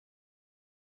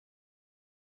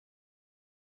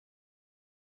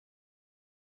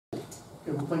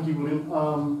Okay, well, thank you, William.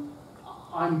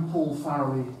 I'm Paul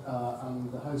Farrelly, I'm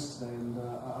the host today, and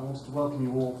I wanted to welcome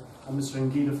you all, and Mr.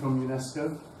 Engida from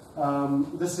UNESCO.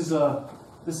 This is a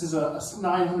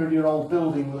 900-year-old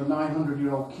building with a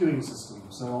 900-year-old queuing system.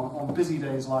 So on busy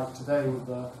days like today with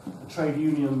the trade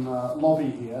union lobby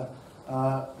here,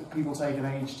 people take an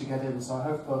age to get in. So I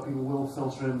hope people will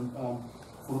filter in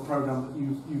for the programme that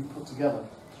you've put together.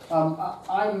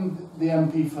 I'm the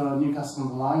MP for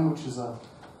Newcastle-under-Lyme, which is a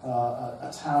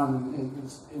town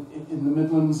in the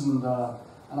Midlands, and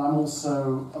I've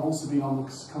also been on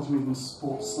the Country Movement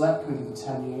Support Select Committee for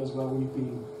 10 years, where we've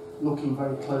been looking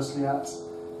very closely at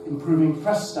improving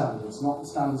press standards, not the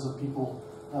standards of people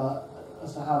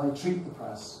as to how they treat the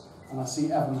press. And I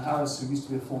see Evan Harris, who used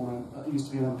to be an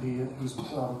MP, who's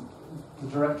the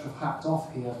director of Hacked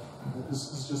Off here,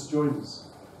 has just joined us.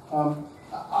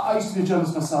 I used to be a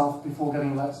journalist myself before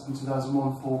getting elected in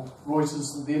 2001 for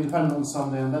Reuters, The Independent on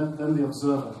Sunday, and then The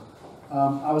Observer.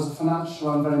 I was a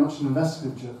financial and very much an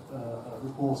investigative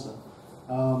reporter,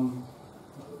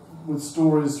 with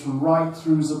stories from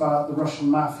right-throughs about the Russian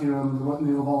mafia and the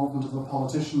involvement of the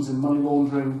politicians in money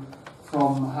laundering,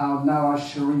 from how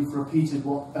Nawaz Sharif repeated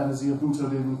what Benazir Bhutto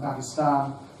did in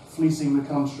Pakistan, fleecing the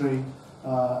country,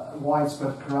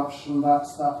 widespread corruption. That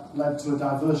led to a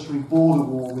diversionary border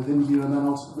war with India, and then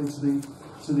ultimately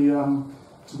to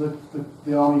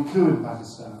the army coup in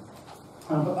Pakistan.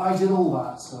 But I did all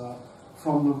that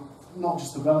from not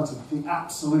just the relative, the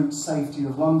absolute safety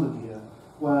of London here,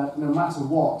 where no matter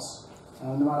what,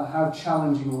 no matter how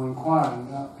challenging or inquiring,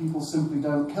 people simply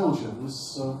don't kill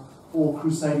journalists or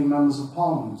crusading members of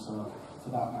parliament, for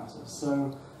that matter.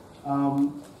 So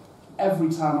every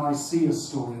time I see a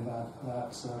story about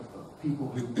people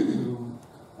who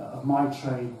of my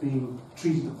trade being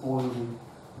treated appallingly,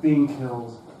 being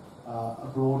killed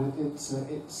abroad, it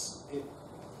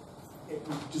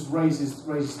just raises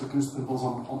the goose pimples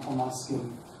on my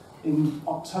skin. In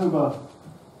October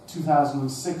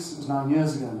 2006, it was 9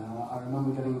 years ago now, I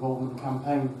remember getting involved in the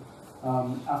campaign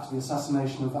after the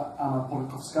assassination of Anna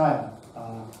Politkovskaya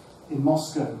in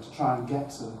Moscow to try and get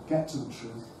to the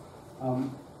truth.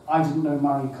 I didn't know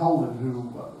Marie Colvin,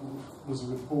 who was a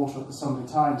reporter at the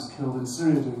Sunday Times, killed in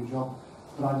Syria doing a job,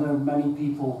 but I know many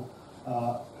people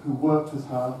who worked with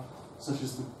her, such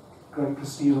as the great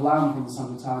Christina Lamb from the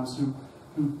Sunday Times, who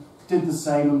did the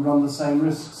same and run the same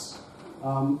risks.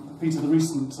 Peter, the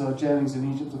recent jailings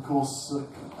in Egypt, of course,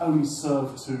 only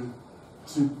served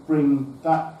to bring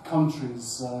that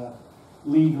country's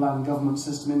legal and government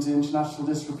system into international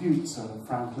disrepute,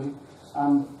 frankly.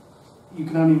 And you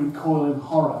can only recoil in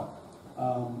horror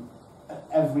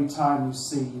every time you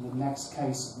see the next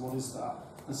case of what is that?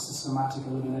 The systematic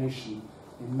elimination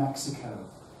in Mexico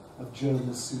of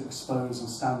journalists who expose and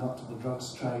stand up to the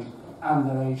drugs trade and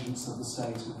their agents of the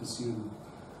state who pursue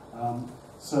them.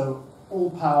 So all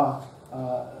power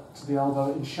to the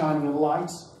elbow in shining a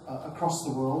light across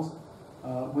the world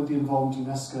with the involvement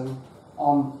of UNESCO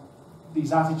on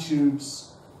these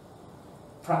attitudes,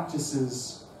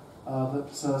 practices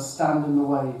that stand in the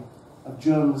way of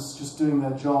journalists just doing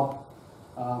their job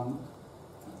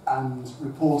and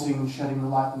reporting and shedding the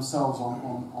light themselves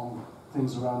on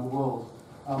things around the world.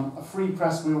 A free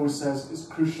press, we always say, is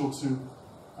crucial to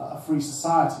a free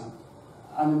society,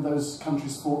 and in those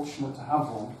countries fortunate to have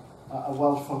one, a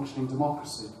well-functioning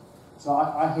democracy. So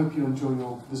I hope you enjoy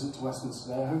your visit to Westminster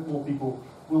today. I hope more people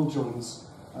will join us.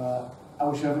 I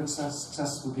wish you every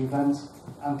success with the event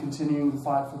and continuing the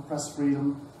fight for press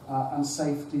freedom and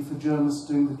safety for journalists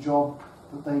doing the job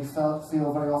that they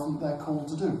feel very often they're called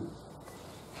to do.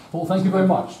 Paul, thank you very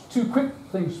much. Two quick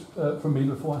things from me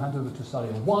before I hand over to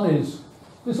Salil. One is,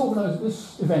 this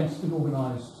event's been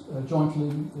organised jointly,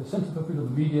 the Centre for Freedom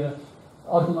of the Media,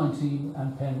 Article 19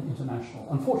 and PEN International.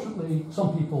 Unfortunately,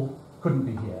 some people couldn't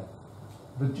be here.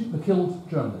 The killed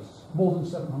journalists, more than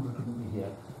 700 couldn't be here.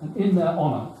 And in their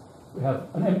honour, we have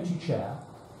an empty chair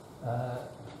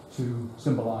to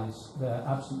symbolise their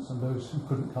absence and those who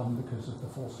couldn't come because of the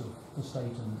force of the state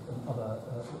and other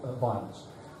violence.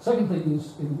 Second thing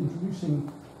is, in introducing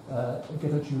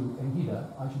Getachew Engida,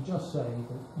 I should just say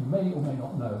that you may or may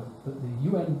not know that the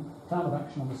UN Plan of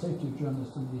Action on the Safety of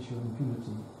Journalists and the Issue of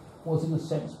Impunity was in a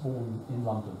sense born in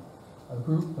London. A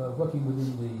group working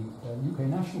within the UK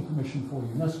National Commission for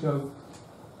UNESCO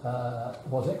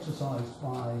was exercised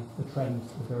by the trend,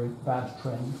 the very bad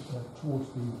trend, towards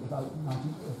about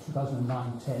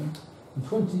 2009-10. In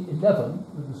 2011,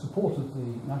 with the support of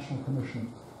the National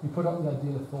Commission, we put up the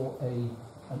idea for an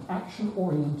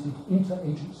action-oriented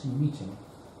interagency meeting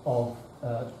of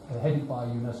headed by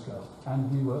UNESCO,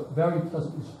 and we were very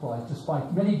pleasantly surprised,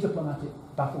 despite many diplomatic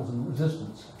battles and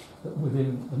resistance, that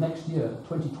within the next year,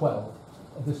 2012,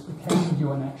 this became the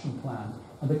UN Action Plan.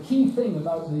 And the key thing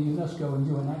about the UNESCO and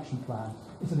UN Action Plan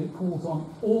is that it calls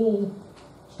on all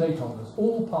stakeholders,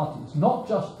 all parties, not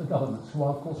just the governments, who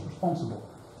are of course responsible,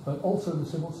 but also the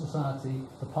civil society,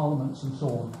 the parliaments and so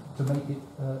on, to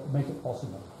make it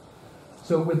possible.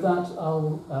 So with that,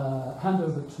 I'll hand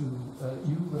over to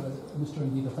you, Mr.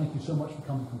 Engida. Thank you so much for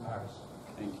coming from Paris.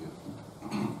 Thank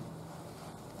you.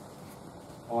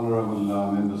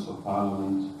 Honourable members of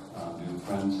Parliament, dear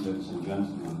friends, ladies and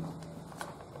gentlemen,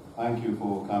 thank you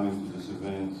for coming to this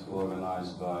event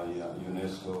organised by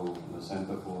UNESCO, the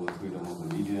Centre for the Freedom of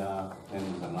the Media, End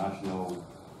International,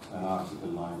 and Article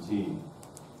 19.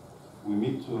 We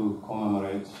meet to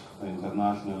commemorate the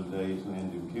International Day to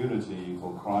End Impunity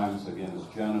for crimes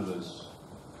against journalists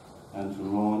and to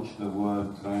launch the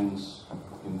World Trends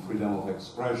in Freedom of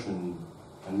Expression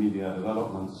and Media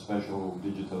Development Special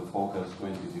Digital Focus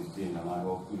 2015, and I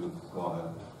hope you've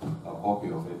got a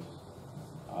copy of it.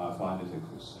 I find it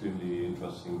extremely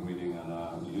interesting reading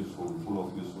and full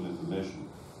of useful information.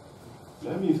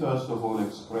 Let me first of all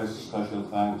express special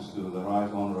thanks to the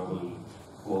Right Honourable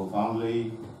Paul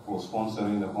family for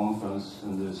sponsoring the conference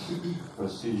in this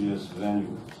prestigious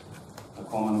venue, the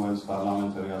Commonwealth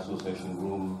Parliamentary Association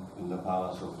room in the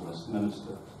Palace of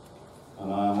Westminster.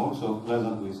 And I am also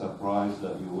pleasantly surprised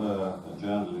that you were a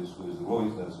journalist with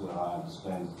Reuters, where I have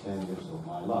spent 10 years of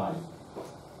my life.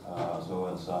 So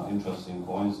it's an interesting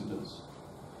coincidence.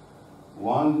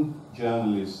 One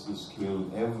journalist is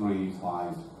killed every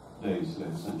 5 days,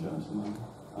 ladies and gentlemen.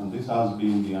 And this has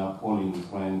been the appalling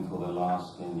trend for the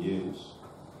last 10 years.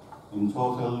 In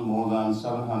total, more than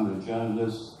 700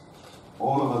 journalists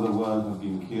all over the world have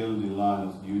been killed in line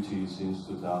of duty since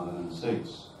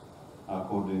 2006,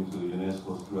 according to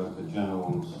UNESCO's Director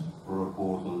General's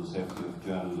report on the safety of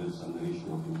journalists and the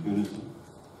issue of impunity.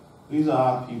 These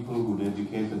are people who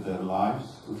dedicated their lives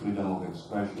to freedom of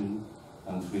expression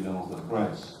and freedom of the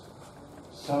press.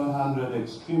 700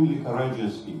 extremely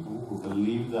courageous people who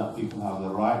believe that people have the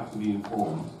right to be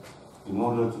informed in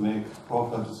order to make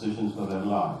proper decisions for their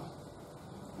life.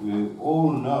 We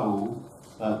all know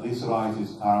that this right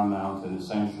is paramount and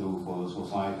essential for the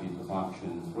society to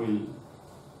function freely.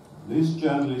 These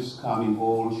journalists come in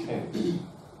all shapes,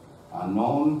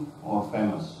 unknown or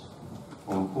famous,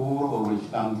 from poor or rich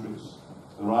countries,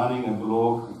 running a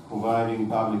blog, providing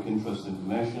public interest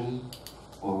information,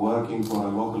 or working for a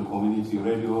local community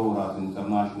radio or at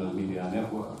international media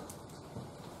network.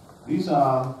 These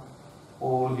are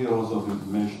all heroes of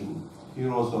information,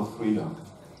 heroes of freedom.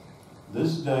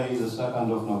 This day, the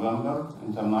 2nd of November,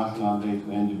 International Day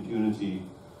to End Impunity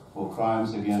for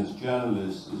crimes against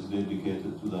journalists, is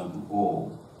dedicated to them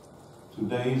all.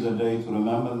 Today is a day to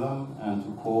remember them and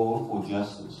to call for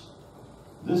justice.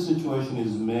 This situation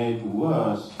is made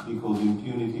worse because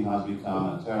impunity has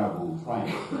become a terrible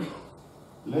trend.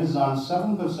 Less than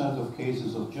 7% of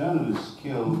cases of journalists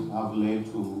killed have led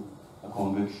to a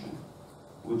conviction,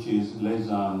 which is less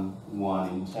than 1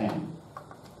 in 10.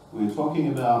 We're talking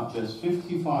about just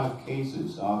 55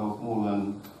 cases out of more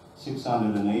than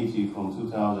 680 from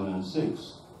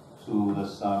 2006 to the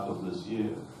start of this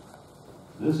year.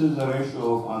 This is the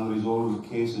ratio of unresolved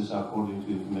cases according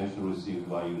to information received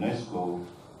by UNESCO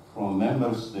from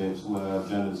member states where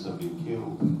journalists have been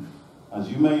killed. As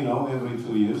you may know, every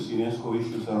 2 years, UNESCO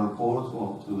issues a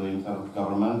report to the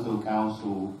Intergovernmental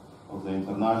Council of the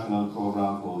International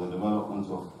Programme for the Development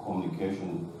of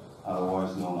Communication,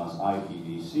 otherwise known as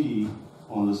IPDC,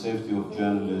 on the safety of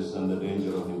journalists and the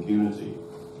danger of impunity.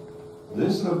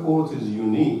 This report is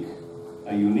unique,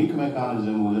 a unique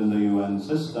mechanism within the UN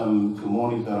system to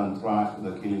monitor and track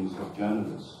the killings of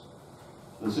journalists.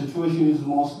 The situation is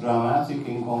most dramatic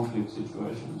in conflict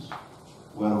situations,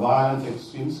 where violent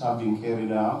extremes have been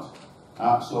carried out,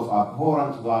 acts of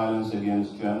abhorrent violence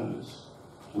against journalists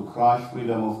to crush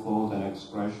freedom of thought and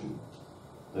expression.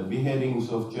 The beheadings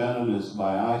of journalists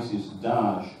by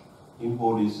ISIS-Daesh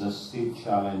embodies the state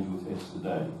challenge we face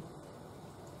today.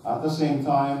 At the same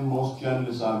time, most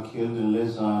journalists are killed in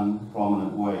less than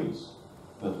prominent ways,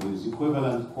 but with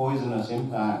equivalent poisonous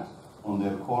impact on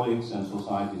their colleagues and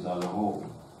societies as a whole.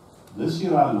 This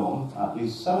year alone, at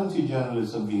least 70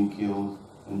 journalists have been killed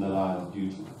in the line of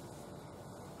duty.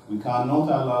 We cannot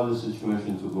allow this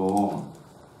situation to go on.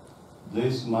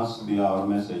 This must be our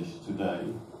message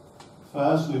today.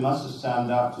 First, we must stand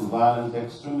up to violent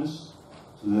extremists,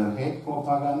 to their hate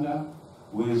propaganda,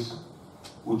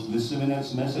 which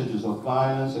disseminates messages of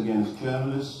violence against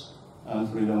journalists and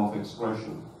freedom of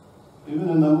expression. Even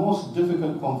in the most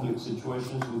difficult conflict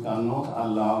situations, we cannot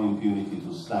allow impunity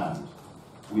to stand.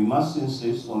 We must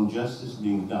insist on justice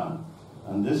being done,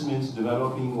 and this means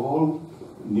developing all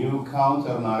new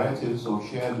counter-narratives of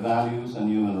shared values and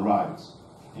human rights,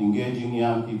 engaging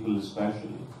young people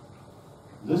especially.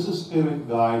 This spirit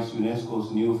guides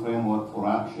UNESCO's new framework for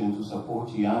action to support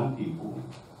young people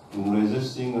in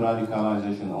resisting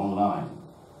radicalization online,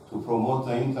 to promote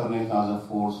the internet as a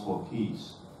force for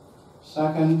peace.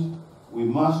 Second, we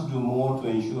must do more to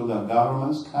ensure that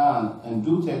governments can and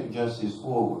do take justice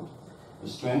forward,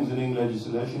 strengthening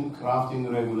legislation,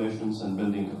 crafting regulations, and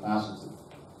building capacity.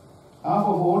 Half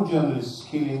of all journalists'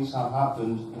 killings have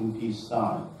happened in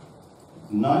peacetime.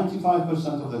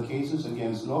 95% of the cases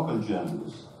against local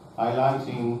journalists,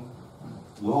 highlighting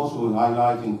those who are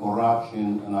highlighting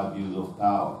corruption and abuse of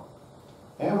power.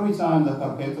 Every time the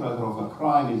perpetrator of a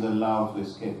crime is allowed to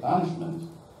escape punishment,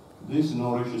 this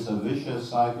nourishes a vicious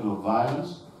cycle of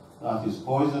violence that is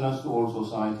poisonous to all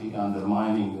society,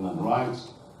 undermining human rights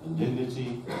and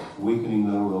dignity,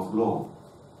 weakening the rule of law.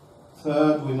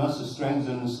 Third, we must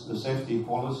strengthen the safety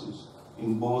policies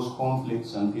in both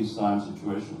conflicts and peacetime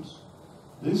situations.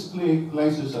 This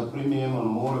places a premium on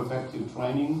more effective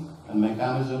training and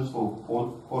mechanisms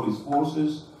for police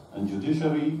forces and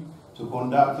judiciary to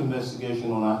conduct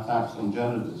investigation on attacks on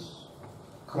journalists.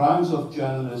 Crimes of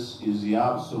journalists is the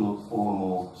absolute form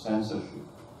of censorship.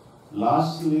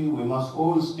 Lastly, we must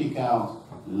all speak out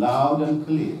loud and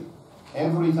clear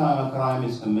every time a crime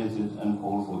is committed and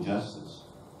call for justice.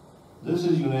 This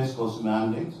is UNESCO's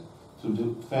mandate, to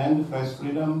defend press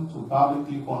freedom, to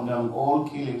publicly condemn all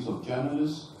killings of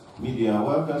journalists, media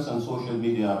workers, and social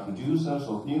media producers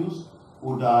of news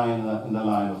who die in the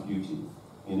line of duty.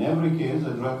 In every case,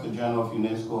 the Director General of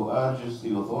UNESCO urges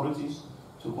the authorities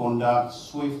to conduct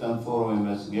swift and thorough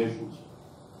investigations.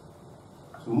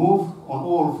 To move on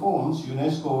all fronts,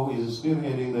 UNESCO is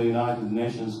spearheading the United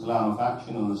Nations Plan of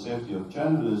Action on the Safety of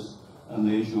Journalists and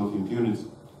the issue of impunity.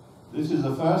 This is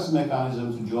the first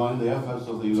mechanism to join the efforts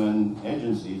of the UN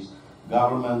agencies,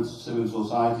 governments, civil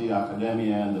society,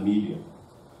 academia, and the media.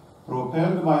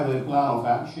 Propelled by the Plan of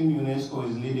Action, UNESCO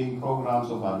is leading programs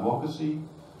of advocacy,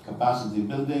 capacity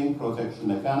building, protection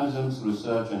mechanisms,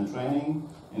 research and training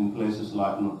in places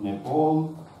like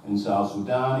Nepal, in South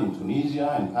Sudan, in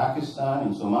Tunisia, in Pakistan,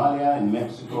 in Somalia, in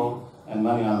Mexico, and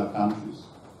many other countries.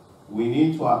 We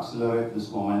need to accelerate this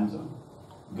momentum.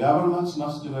 Governments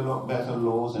must develop better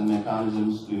laws and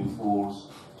mechanisms to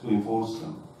enforce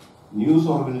them. News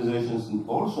organizations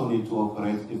also need to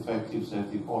operate effective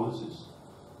safety policies.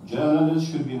 Journalists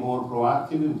should be more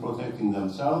proactive in protecting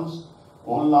themselves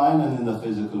online and in the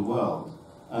physical world,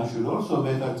 and should also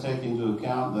better take into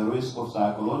account the risk of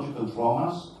psychological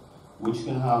traumas, which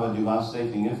can have a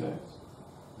devastating effect.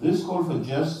 This call for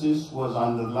justice was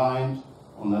underlined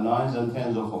on the 9th and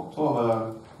 10th of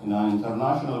October in an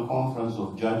international conference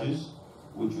of judges,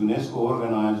 which UNESCO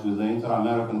organized with the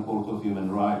Inter-American Court of Human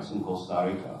Rights in Costa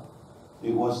Rica.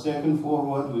 It was taken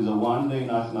forward with a one-day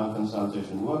national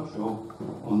consultation workshop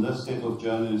on the state of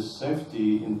journalist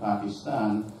safety in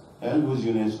Pakistan, held with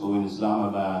UNESCO in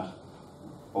Islamabad,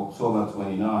 October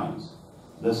 29th.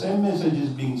 The same message is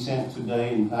being sent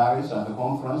today in Paris at a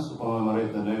conference to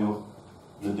commemorate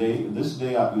this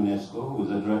day at UNESCO, with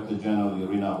the Director General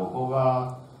Irina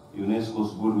Bokova,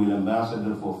 UNESCO's Goodwill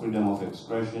Ambassador for Freedom of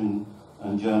Expression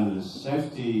and Journalist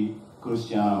Safety,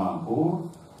 Christiana Mampour,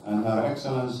 and Her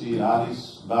Excellency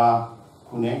Alice Bah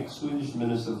Kunek, Swedish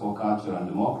Minister for Culture and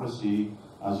Democracy,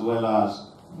 as well as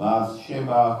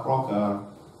Bathsheba Crocker,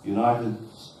 United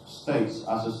States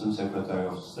Assistant Secretary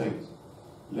of State.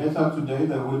 Later today,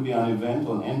 there will be an event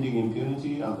on ending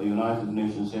impunity at the United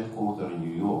Nations headquarters in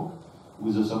New York,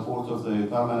 with the support of the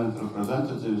permanent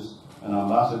representatives and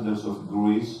ambassadors of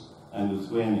Greece and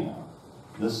Lithuania.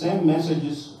 The same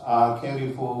messages are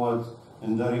carried forward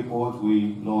in the report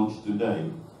we launched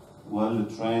today, World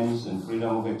Trends in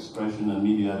Freedom of Expression and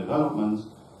Media Development,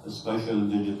 a special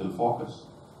digital focus.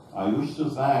 I wish to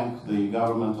thank the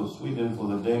government of Sweden for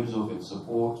the depth of its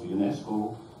support to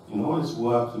UNESCO in all its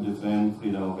work to defend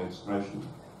freedom of expression.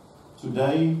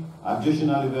 Today,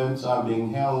 additional events are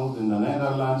being held in the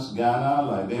Netherlands, Ghana,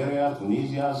 Liberia,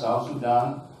 Tunisia, South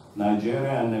Sudan,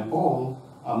 Nigeria, and Nepal,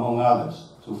 among others,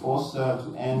 to foster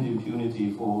to end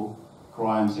impunity for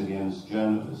crimes against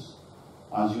journalists.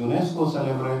 As UNESCO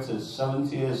celebrates its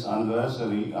 70th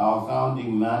anniversary, our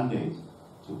founding mandate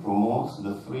to promote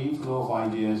the free flow of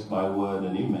ideas by word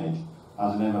and image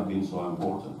has never been so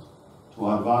important.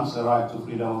 To advance the right to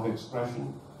freedom of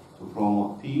expression, to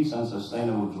promote peace and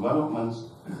sustainable development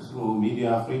through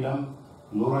media freedom,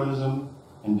 pluralism,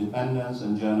 independence,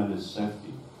 and journalist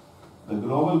safety. The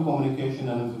global communication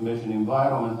and information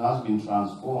environment has been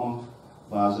transformed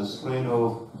by the spread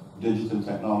of digital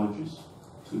technologies.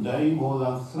 Today, more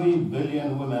than 3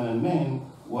 billion women and men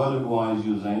worldwide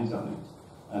use the internet,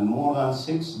 and more than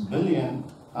 6 billion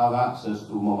have access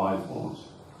to mobile phones.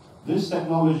 These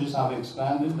technologies have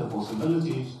expanded the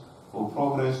possibilities for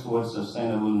progress towards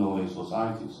sustainable knowledge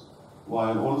societies,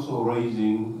 while also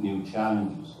raising new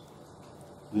challenges.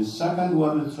 The second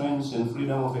World Trends in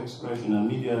Freedom of Expression and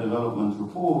Media Development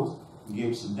report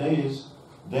gives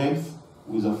depth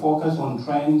with a focus on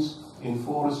trends in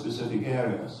 4 specific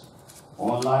areas: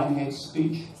 online hate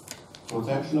speech,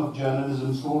 protection of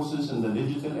journalism sources in the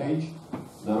digital age,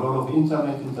 the role of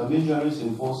internet intermediaries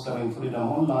in fostering freedom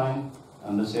online,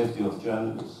 and the safety of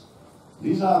journalists.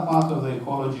 These are part of the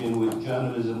ecology in which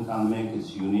journalism can make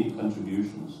its unique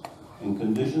contributions in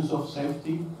conditions of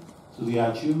safety to the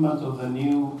achievement of the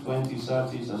new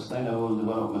 2030 Sustainable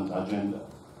Development Agenda.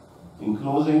 In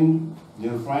closing,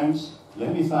 dear friends,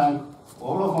 let me thank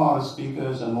all of our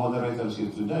speakers and moderators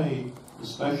here today,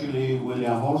 especially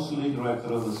William Horsley,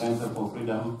 Director of the Center for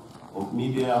Freedom of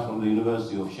Media from the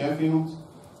University of Sheffield,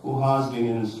 who has been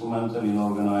instrumental in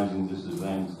organizing this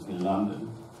event in London.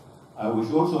 I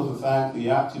wish also to thank the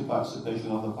active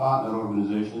participation of the partner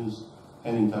organizations,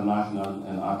 PEN International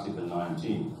and Article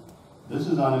 19. This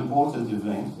is an important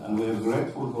event, and we are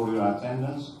grateful for your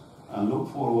attendance and look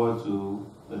forward to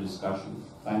the discussion.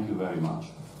 Thank you very much.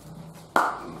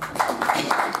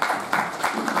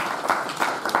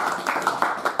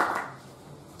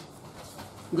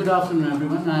 Good afternoon,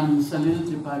 everyone. I'm Salil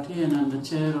Tripathi, and I'm the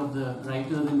chair of the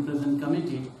Writers in Prison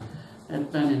Committee at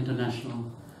PEN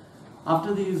International.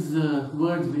 After these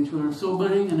words, which were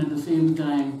sobering and at the same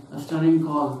time a stirring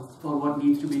call for what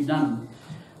needs to be done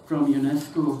from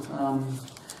UNESCO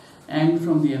and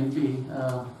from the MP,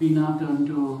 we now turn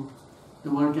to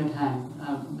the work at hand.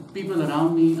 The people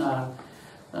around me are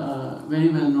very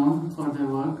well known for their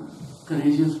work,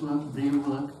 courageous work, brave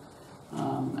work.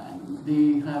 And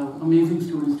they have amazing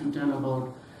stories to tell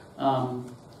about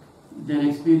their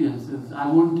experiences. I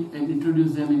won't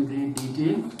introduce them in great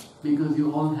detail because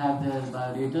you all have their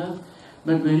biodata,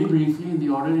 but very briefly, in the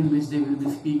order in which they will be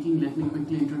speaking, let me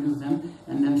quickly introduce them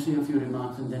and then say a few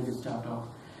remarks and then we start off.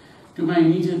 To my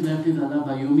immediate left is Alaa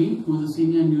Bayoumi, who is a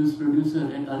senior news producer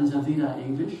at Al Jazeera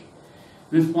English,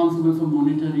 responsible for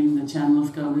monitoring the channel's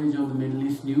coverage of the Middle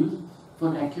East news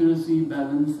for accuracy,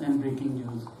 balance and breaking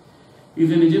news. He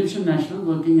is an Egyptian national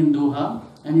working in Doha,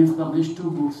 and he has published 2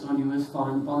 books on US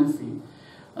foreign policy.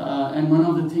 And one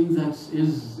of the things that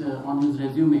is on his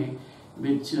resume,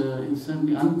 which is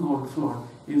certainly uncalled for,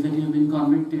 is that he has been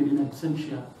convicted in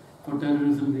absentia for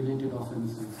terrorism-related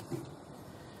offences.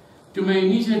 To my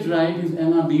immediate right is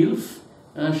Emma Beals.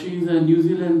 She is a New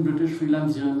Zealand-British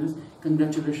freelance journalist.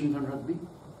 Congratulations on rugby.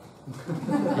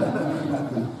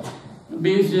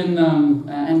 Based in,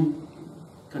 and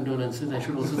condolences, I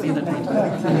should also say that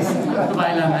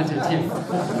while I'm at it, yes.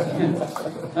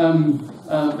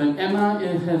 But Emma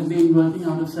has been working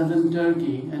out of southern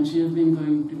Turkey, and she has been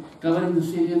covering the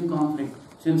Syrian conflict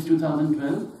since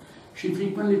 2012. She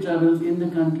frequently travels in the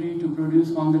country to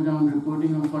produce on-the-ground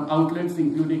reporting for outlets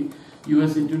including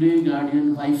USA Today,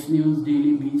 Guardian, Vice News,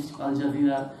 Daily Beast, Al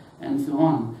Jazeera, and so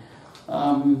on.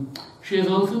 She has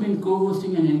also been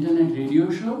co-hosting an internet radio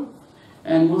show.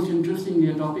 And most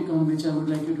interestingly, a topic on which I would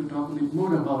like you to talk a bit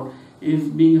more about is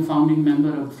being a founding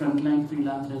member of the Frontline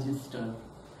Freelance Register.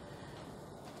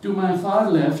 To my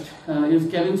far left is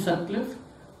Kevin Sutcliffe,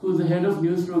 who is the head of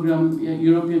news program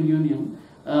European Union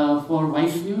for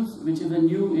Vice News, which is a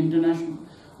new international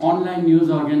online news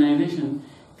organization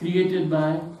created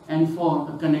by and for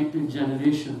a connected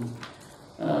generation.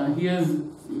 He has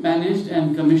managed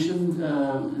and commissioned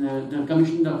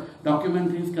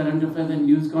documentaries, current affairs and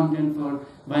news content for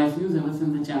Vice News ever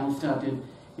since the channel started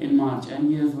in March,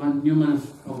 and he has won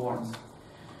numerous awards.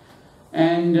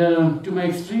 And to my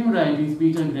extreme right is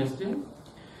Peter Greste.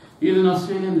 He is an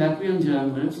Australian-Latvian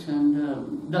journalist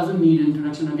and doesn't need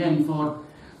introduction again for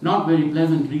not very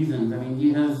pleasant reasons. I mean,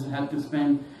 he has had to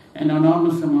spend an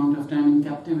enormous amount of time in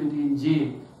captivity in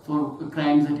jail for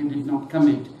crimes that he did not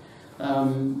commit.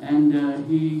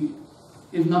 He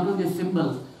is not only a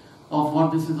symbol of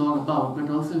what this is all about, but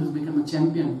also has become a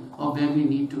champion of where we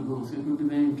need to go. So it will be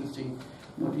very interesting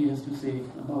what he has to say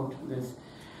about this.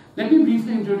 Let me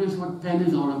briefly introduce what PEN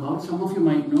is all about. Some of you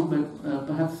might know, but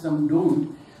perhaps some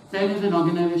don't. PEN is an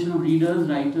organization of readers,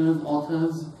 writers,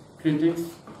 authors, critics,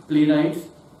 playwrights,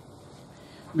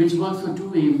 which works for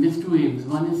two aims.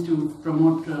 One is to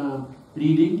promote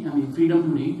reading, freedom to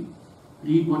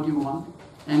read what you want,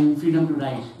 and freedom to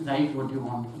write what you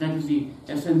want. That is the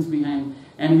essence behind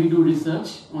and we do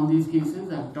research on these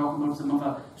cases. I'll talk about some of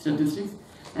our statistics.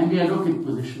 And we advocate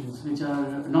positions, which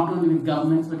are not only with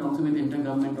governments, but also with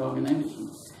intergovernmental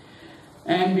organizations.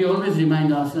 And we always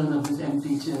remind ourselves of this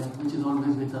empty chair, which is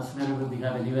always with us wherever we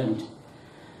have an event.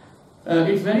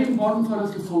 It's very important for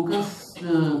us to focus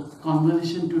the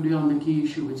conversation today on the key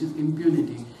issue, which is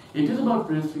impunity. It is about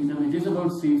press freedom, it is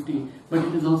about safety, but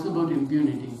it is also about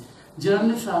impunity.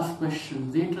 Journalists ask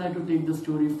questions, they try to take the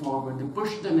story forward, they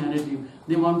push the narrative,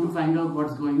 they want to find out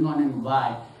what's going on and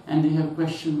why. And they have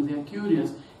questions, they are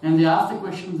curious, and they ask the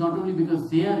questions not only because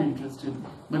they are interested,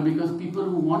 but because people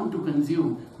who want to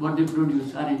consume what they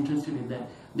produce are interested in that.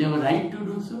 They have a right to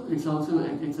do so. It's also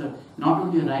not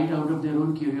only a right out of their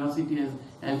own curiosity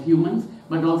as humans,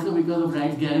 but also because of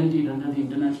rights guaranteed under the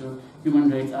international human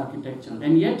rights architecture.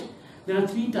 And yet, there are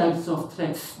three types of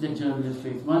threats that journalists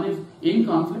face. One is in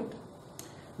conflict.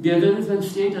 The other is when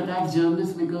state attacks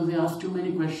journalists because they ask too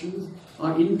many questions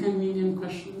or inconvenient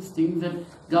questions, things that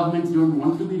governments don't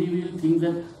want to be revealed, things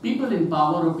that people in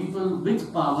power or people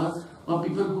with power or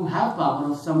people who have power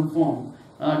of some form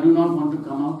do not want to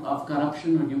come out of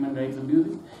corruption or human rights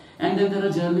abuses. And then there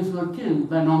are journalists who are killed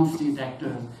by non-state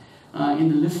actors. In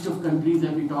the list of countries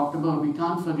that we talked about, we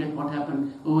can't forget what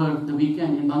happened over the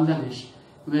weekend in Bangladesh,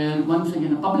 where once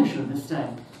again a publisher this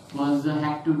time was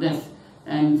hacked to death.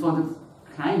 And for the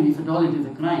crime, if at all it is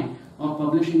a crime, of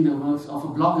publishing the works of a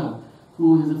blogger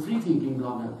who is a free-thinking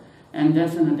blogger. And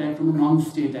that's an attack from a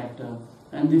non-state actor.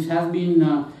 And this has been,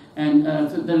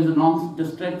 so there is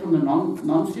a threat from the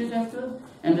non-state actor,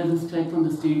 and there is a threat from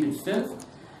the state itself.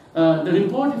 The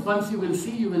report, if once you will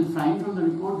see, you will find from the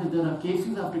report that there are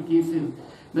cases after cases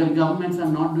where governments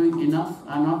are not doing enough,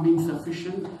 are not being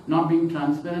sufficient, not being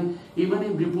transparent, even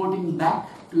in reporting back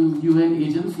to UN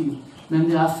agencies when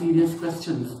they ask serious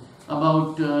questions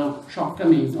about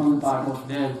shortcomings on the part of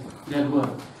their work.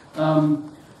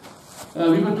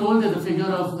 We were told that the figure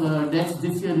of deaths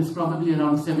this year is probably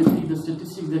around 70. The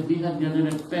statistics that we had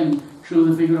gathered at Penn shows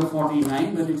a figure of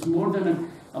 49, but it's more than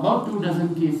about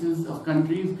 24 cases of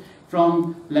countries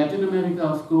from Latin America,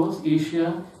 of course,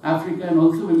 Asia, Africa, and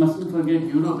also we mustn't forget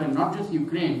Europe, and not just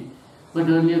Ukraine, but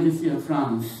earlier this year,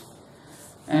 France.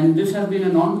 And this has been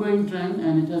an ongoing trend,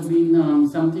 and it has been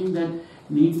something that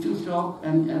needs to stop,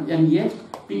 and yet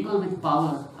people with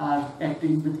power are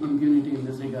acting with impunity in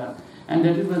this regard. And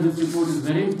that is why this report is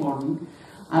very important.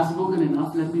 I've spoken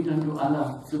enough. Let me turn to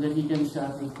Alaa so that he can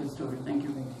start with his story. Thank you.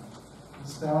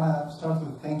 I want to start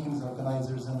with thanking the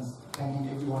organizers and thanking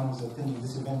everyone who's attending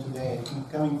this event today. I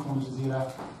think coming from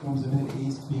Jazeera, from the Middle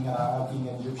East, being an Arab, being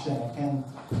an Egyptian, I can't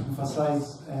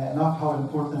emphasize enough how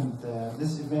important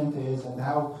this event is and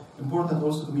how important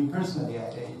also to me personally.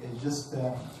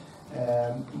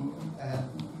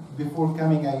 Before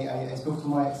coming, I spoke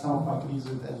to some of my colleagues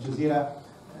at Jazeera.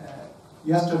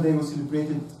 Yesterday we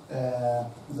celebrated the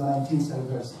 19th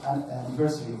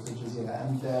anniversary of the Jazeera,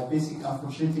 and basically,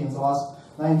 unfortunately, in the last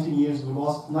 19 years we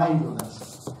lost 9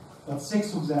 journalists, but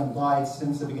 6 of them died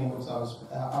since the beginning of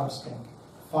the Arab Spring.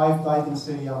 5 died in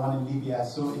Syria, 1 in Libya.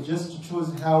 So it just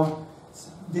shows how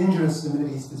dangerous the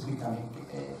Middle East is becoming.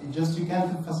 You can't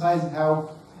emphasize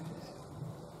how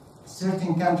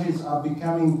certain countries are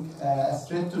becoming a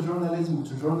threat to journalism,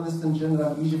 to journalists in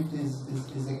general. Egypt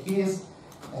is a case.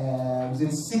 There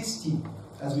is 60,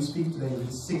 as we speak today, there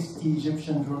is 60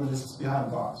 Egyptian journalists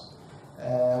behind bars.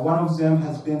 One of them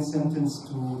has been sentenced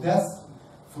to death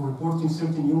for reporting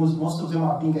certain news. Most of them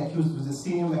are being accused with the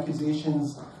same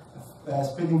accusations,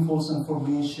 spreading false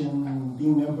information,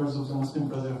 being members of the Muslim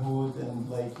Brotherhood, and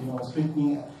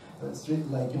threatening,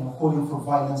 calling for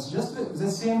violence. Just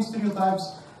the same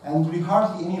stereotypes, and we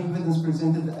hardly any evidence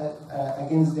presented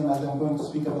against them, as I'm going to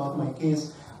speak about my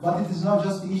case. But it is not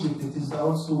just Egypt, it is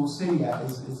also Syria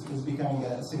is becoming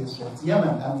a serious threat.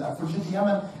 Yemen, and unfortunately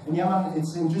in Yemen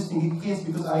it's an interesting case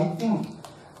because I think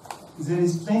there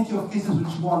is plenty of cases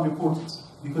which go unreported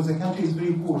because the country is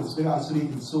very poor, it's very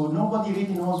isolated. So nobody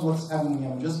really knows what's happening in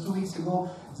Yemen. Just 2 weeks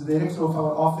ago, the director of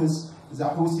our office, the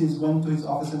Houthis, went to his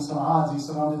office in Sana'a. They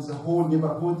surrounded the whole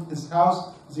neighborhood, his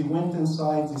house. They went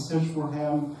inside, they searched for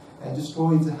him,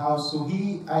 destroyed the house. So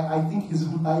I think he's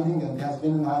in hiding and has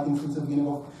been in hiding since the beginning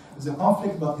of the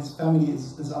conflict, but his family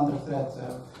is under threat.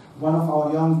 One of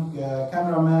our young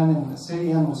cameramen in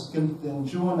Syrian was killed in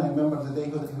June. I remember the day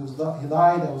he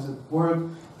died. I was at work.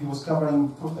 He was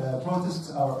covering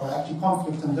protests or actually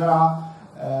conflict in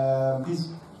Daraa. He's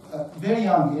very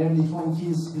young, early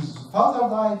 20s. His father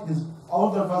died. His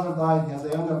older brother died. He has a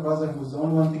younger brother. He was the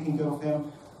only one taking care of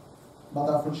him. But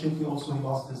unfortunately, also he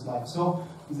lost his life. So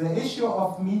the issue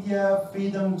of media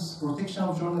freedoms, protection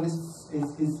of journalists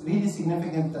is really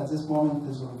significant at this moment.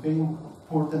 It's very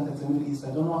important as the Middle East.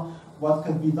 I don't know what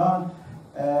could be done.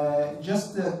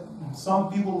 Just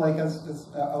some people like the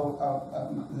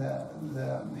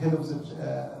head of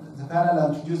the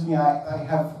panel introduced me.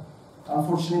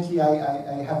 Unfortunately,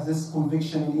 I have this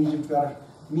conviction in Egypt where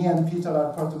me and Peter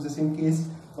are part of the same case.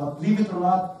 But believe it or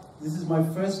not, this is my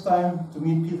first time to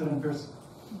meet Peter in person.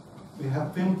 We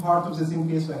have been part of the same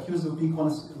case. We're accused of being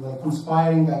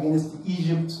conspiring against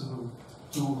Egypt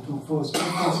for false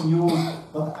news,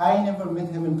 but I never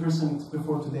met him in person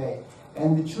before today.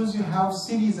 And it shows you how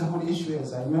silly the whole issue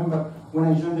is. I remember when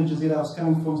I joined the Jazeera, I was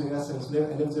coming from the US. I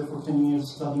lived there for 10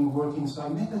 years, studying, working. So I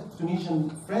met a Tunisian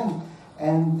friend,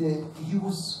 and he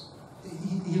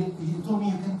told me,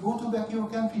 "You can go back to your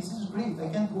country. This is great. I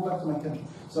can't go back to my country."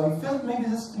 So I felt maybe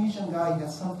this Tunisian guy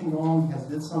has something wrong, has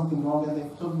did something wrong, and I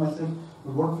told myself,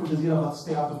 "We work for Jazeera, but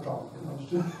stay out of trouble.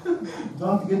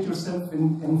 Don't get yourself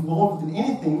involved in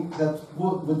anything that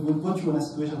would put you in a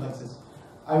situation like this."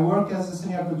 I work as a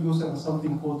senior producer in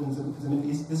something called in the Middle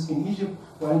East Desk in Egypt.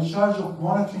 We're in charge of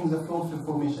monitoring the flow of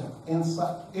information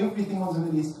inside everything on the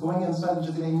Middle East, going inside the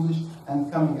Jazeera English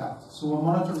and coming out. So we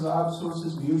monitor the Arab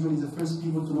sources. We're usually the first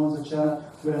people to know the channel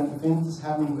where an event is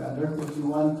happening. We alert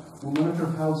everyone. We monitor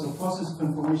how the process of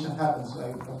information happens. So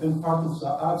I've been part of the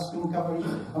Arab Spring coverage.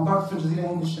 I'm part of the Jazeera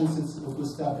English since it was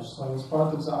established. So I was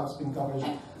part of the Arab Spring coverage.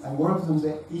 I worked on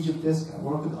the Egypt desk, I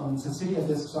worked on the Syria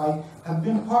desk, so I have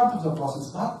been part of the process.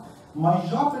 But my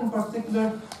job in particular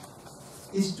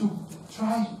is to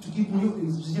try to keep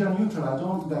Jazeera neutral. I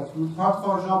don't part of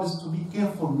our job is to be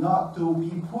careful not to be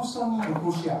pro-Sunni or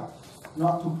pro-Shia,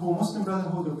 not to pro-Muslim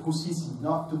Brotherhood or pro-Sisi,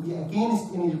 not to be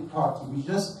against any party.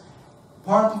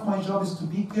 Part of my job is to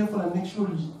be careful and make sure,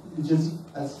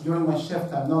 as during my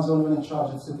shift, I'm not the only one in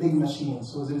charge, it's a big machine.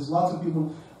 So there's lots of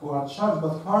people who are in charge,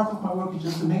 but part of my work is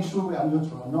just to make sure we are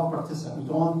neutral and not participant. We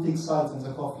don't take sides in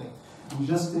the conflict. We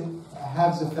just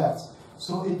have the facts.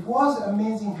 So it was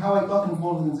amazing how I got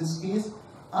involved in this case.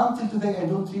 Until today, I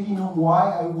don't really know why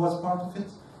I was part of it.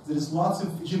 There is lots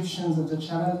of Egyptians at the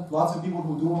channel, lots of people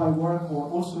who do my work who are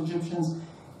also Egyptians.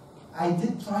 I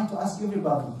did try to ask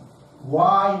everybody,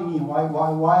 why me?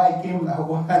 Why I came?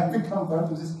 Why I become part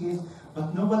of this case?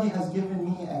 But nobody has given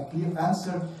me a clear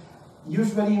answer.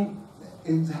 Usually,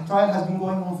 the trial has been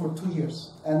going on for 2 years,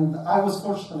 and I was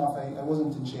fortunate enough. I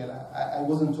wasn't in jail. I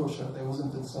wasn't tortured. I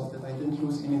wasn't insulted. I didn't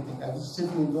lose anything. I was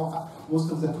sitting in Doha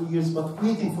most of the 2 years, but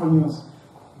waiting for news.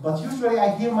 But usually, I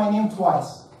hear my name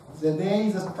twice: the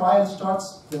day the trial starts,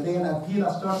 the day an appeal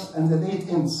starts, and the day it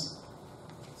ends.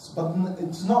 But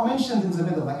it's not mentioned in the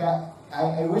middle. Like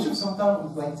I wish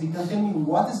sometimes like they can tell me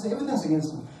what is the evidence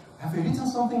against me. Have I written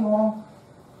something wrong?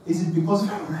 Is it because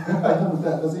I don't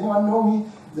know? Does anyone know me?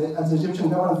 As the Egyptian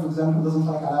government, for example, doesn't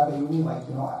like Alaa Bayoumi,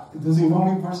 does he know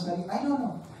me personally? I don't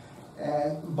know.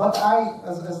 But I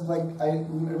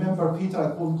remember, Peter,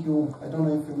 I called you, I don't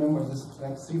know if you remember this,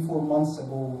 like 3-4 months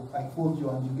ago, I called you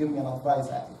and you gave me an advice.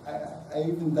 I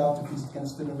even doubt if you can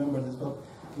still remember this, but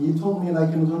you told me,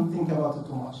 don't think about it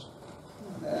too much.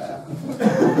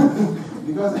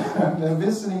 Because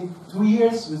basically 2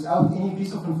 years without any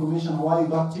piece of information why you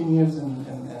got 10 years in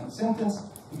sentence,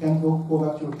 you can't go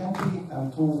back to your country. I'm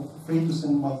too afraid to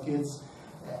send my kids.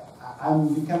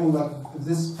 I'm becoming if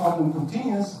this problem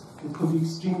continues, it could be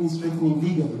extremely threatening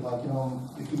legally.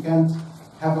 If you can't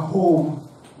have a home,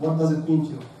 what does it mean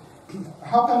to you?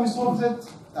 How can we solve it?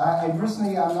 I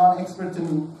personally am not an expert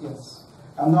in,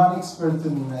 I'm not an expert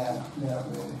in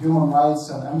human rights,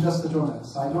 and I'm just a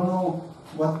journalist. I don't know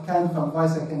what kind of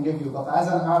advice I can give you, but as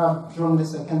an Arab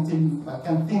journalist, I can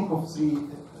think of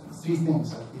three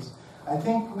things at least. I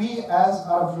think we as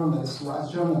Arab journalists, or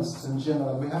as journalists in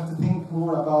general, we have to think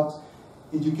more about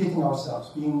educating ourselves,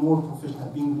 being more professional,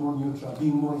 being more neutral,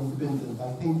 being more independent.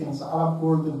 I think in the Arab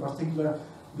world in particular,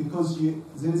 because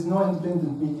there is no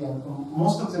independent media, and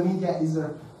most of the media is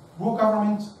either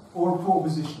pro-government or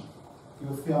pro-opposition.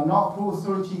 If you are not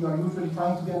pro-authority, you are usually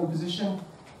trying to be in opposition,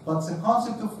 but the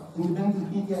concept of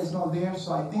independent media is not there.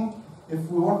 So I think if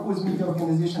we work with media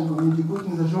organizations, we're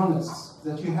educating the journalists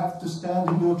that you have to stand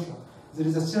neutral. There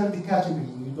is a third category.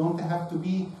 You don't have to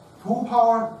be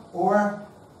pro-power or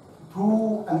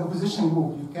pro an opposition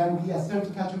group. You can be a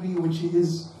third category, which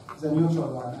is the neutral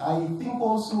one. I think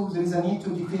also there is a need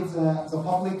to educate the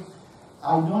public.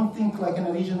 I don't think in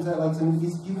a region like the Middle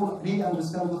East, people really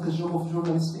understand what the job of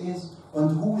journalist is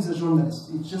and who is a journalist.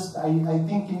 It's just, I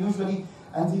think usually,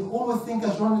 and they always think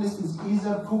a journalist is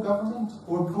either pro-government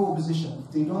or pro-opposition.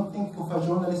 They don't think of a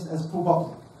journalist as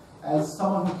pro-public, as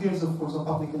someone who cares for the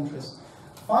public interest.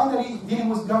 Finally, dealing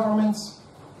with governments,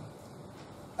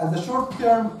 at the short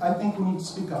term, I think we need to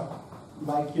speak up.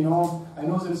 Like, you know, I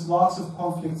know there's lots of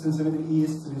conflicts in the Middle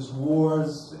East, there's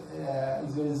wars,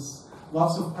 there's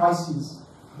lots of crises,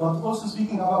 but also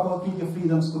speaking about media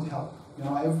freedoms could help. You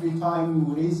know, every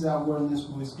time we raise the awareness,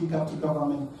 we speak up to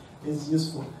government, is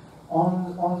useful.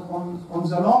 On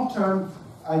the long term,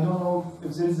 I don't know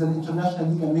if there is an international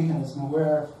legal mechanism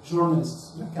where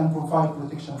journalists can provide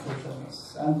protection for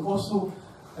journalists. And also,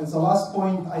 as the last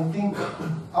point, I think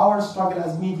our struggle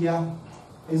as media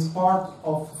is part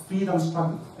of freedom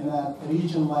struggle in a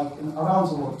region like around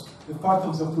the world. It's part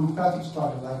of the democratic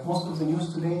struggle. Like most of the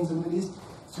news today in the Middle East,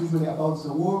 it's usually about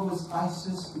the war with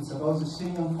ISIS, it's about the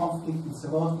Syrian conflict, it's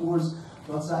about wars,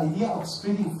 but the idea of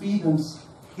spreading freedoms,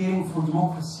 caring for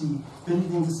democracy,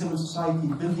 building the civil society,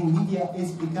 building media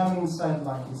is becoming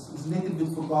sidelined. It's a little bit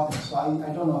forgotten. So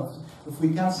I don't know if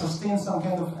we can sustain some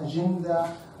kind of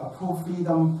agenda, a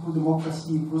pro-freedom,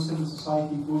 pro-democracy, pro-civil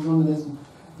society, pro-journalism,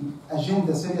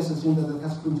 agenda, serious agenda that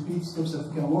has concrete steps that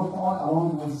we can work on,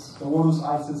 along with the war with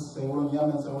ISIS, the war in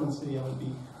Yemen, the war in Syria, will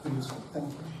be very useful. Thank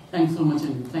you. Thanks so much,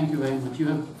 Andy. Thank you very much. You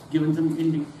have given some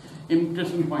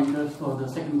interesting pointers for the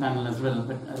second panel as well,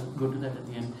 but I'll go to that at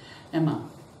the end. Emma.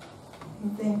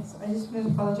 Thanks. I just want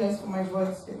to apologize for my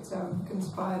voice. It's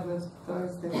conspired with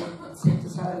those that were sent to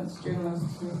silence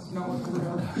journalists. It's not what we're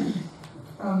about.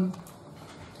 I'm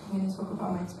going to talk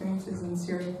about my experiences in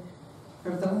Syria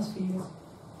over the last few years.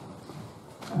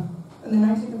 On the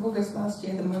 19th of August last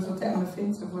year, the Mosul Town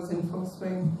offensive was in full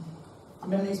swing. The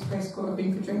Middle East press caught up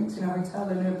in for drinks in a hotel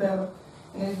in Erbil,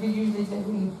 and as we usually did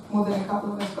when more than a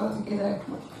couple of us got together,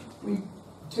 we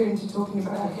turned to talking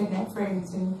about our kidnapped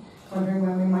friends and wondering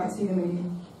when we might see them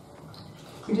again.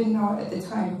 We didn't know it at the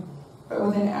time, but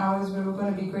within hours we were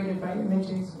going to be greeted by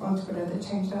images on Twitter that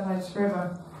changed our lives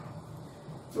forever.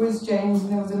 It was James,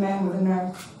 and there was a man with a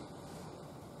knife.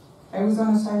 I was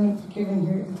on assignment for Kevin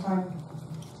here at the time,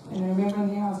 and I remember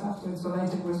in the hours afterwards all I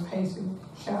did was pace and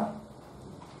shout.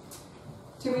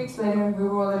 2 weeks later, we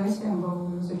were all in Istanbul.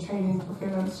 There was a training for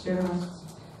freelance journalists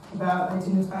about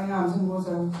identifying arms in war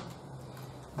zones.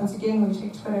 Once again, we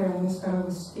checked Twitter, and this time it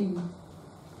was Steve.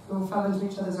 We all fell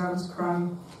into each other's arms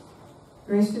crying.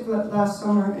 Greste last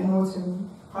summer and autumn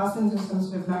passed into some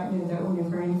sort of nightmare that will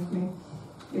never end for me.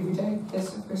 Every day, that's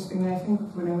the first thing that I think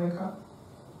of when I wake up.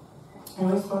 I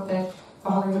always thought that the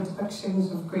Hollywood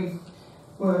depictions of grief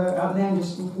were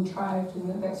outlandish and contrived, and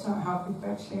that that's not how people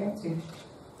actually acted.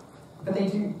 But they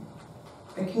do.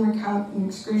 I can recount in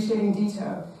excruciating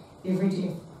detail every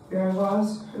death, where I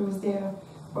was, who was there,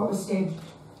 what was said.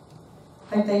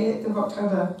 Like the 8th of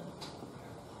October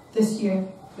this year,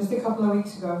 just a couple of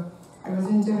weeks ago, I was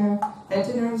at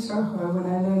dinner in Soho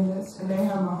when I learned that Salil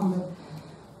Mohammed,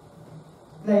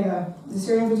 Layla, the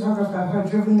Syrian photographer who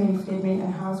had driven me, fed me,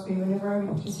 and housed me whenever I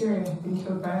went to Syria, had been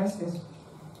killed by ISIS.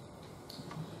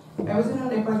 I was in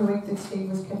Aleppo the week that Steve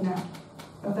was kidnapped.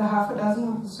 Of the half a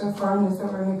dozen or so foreigners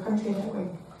that were in the country that week,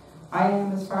 I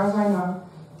am, as far as I know,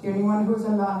 the only one who is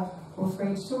alive or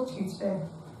free to talk to you today.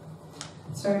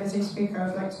 So as a speaker, I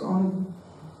would like to honour them.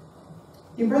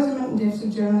 The imprisonment and deaths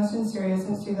of journalists in Syria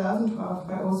since 2012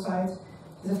 by all sides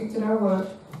has affected our work,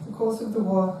 the course of the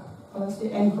war, policy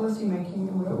making,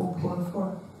 and we're all poorer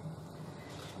for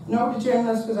it. An older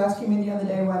journalist was asking me the other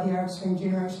day why the Arab Spring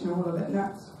generation are all a bit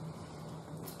nuts.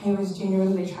 He was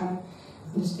genuinely trying to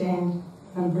understand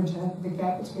and bridge the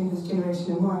gap between his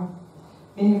generation and mine.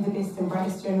 Many of the best and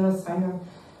brightest journalists I know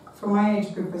from my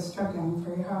age group are struggling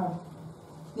very hard.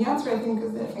 The answer, I think,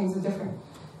 is that things are different.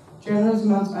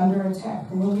 Journalism is under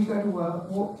attack, and when we go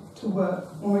to work,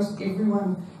 almost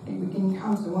everyone that we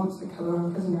encounter wants to kill or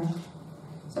imprison us.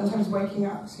 Sometimes waking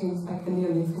up seems like a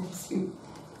near-lethal pursuit.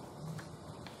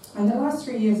 In the last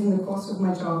 3 years in the course of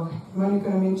my job, I'm only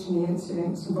going to mention the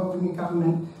incidents involving the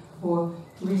government or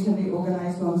a reasonably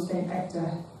organised non-state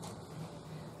actor.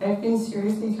 I have been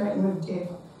seriously threatened with death.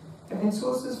 I've had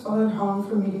sources followed home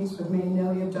from meetings with me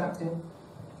nearly abducted.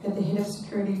 I've had the head of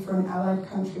security for an allied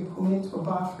country pull me into a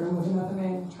bathroom with another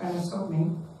man trying to assault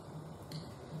me.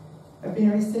 I've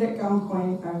been arrested at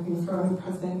gunpoint, I've been thrown in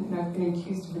prison, and I've been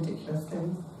accused of ridiculous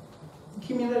things. The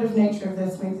cumulative nature of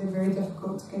this makes it very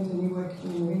difficult to continue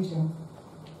working in the region.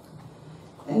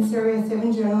 In Syria,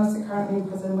 7 journalists are currently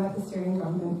imprisoned by the Syrian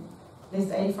government. At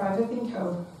least 85 have been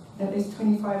killed, and at least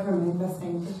 25 remain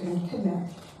missing, presumed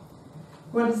kidnapped.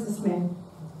 What does this mean?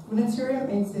 Well, in Syria, it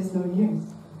means there's no news.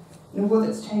 In a war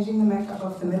that's changing the makeup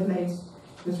of the Middle East,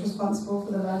 it was responsible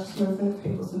for the largest movement of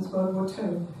people since World War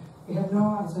II. We have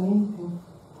no eyes on anything.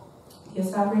 The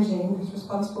Assad regime is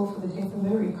responsible for the death of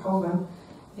Miri Colvin,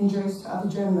 injuries to other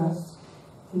journalists,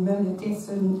 and deaths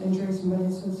and injuries to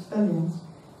millions of civilians.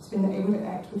 It's been able to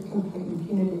act with complete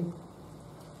impunity.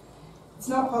 It's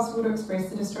not possible to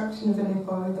express the destruction of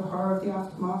Aleppo, the horror of the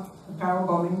aftermath of barrel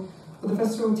bombing, or the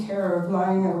visceral terror of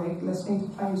lying awake listening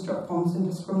to planes drop bombs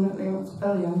indiscriminately on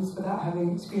civilians without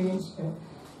having experienced it.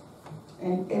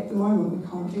 And at the moment, we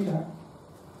can't do that.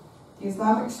 The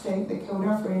Islamic State that killed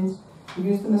our friends and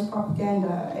used them as propaganda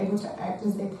are able to act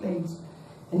as they please,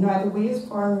 and neither we as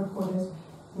foreign reporters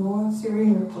nor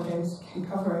Syrian reporters can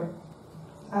cover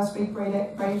it. Last week, brave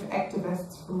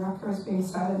activists from Raqqa is being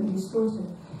silently slaughtered,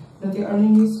 and the only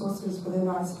news sources within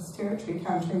ISIS territory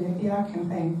countering their PR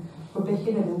campaign were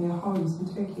beheaded in their homes in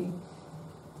Turkey.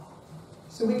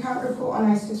 So we can't report on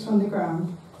ISIS from the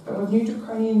ground, but with new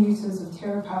draconian uses of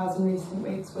terror powers in recent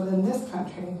weeks within this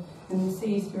country and the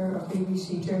seizure of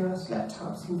BBC journalists'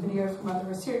 laptops and video from other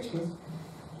researchers,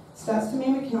 starts to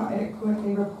mean we cannot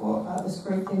adequately report about this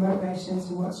group, their motivations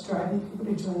and what's driving people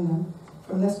to join them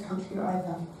from this country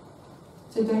either.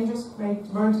 It's a dangerous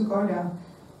road to go down,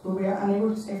 where we are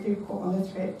unable to safely report on the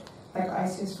threat like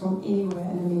ISIS from anywhere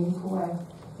in a meaningful way.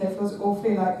 And it feels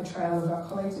awfully like betrayal of our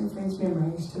colleagues and friends'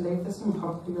 memories to leave this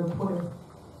improperly reported.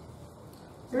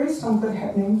 There is some good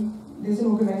happening. There's an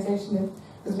organisation that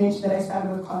was mentioned that I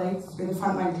started with colleagues through the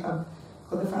Frontline Club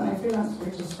called the Frontline Freelance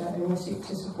Register, and we seek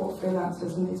to support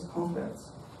freelancers in these conflicts.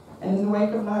 And in the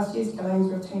wake of last year's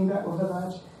killings, we've teamed up with a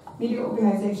large media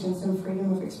organisations and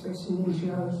freedom of expression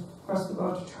NGOs across the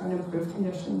world to try and improve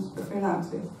conditions for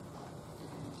freelancers.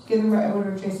 Together we're able to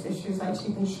address issues like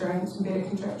cheap insurance and better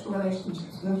contractual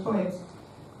relationships with employers.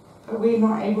 But we're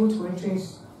not able to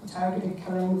address the targeted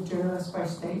killing of journalists by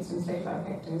states and state-like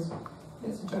actors.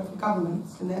 That's a job for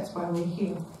governments, and that's why we're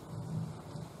here.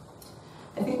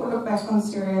 I think we'll look back on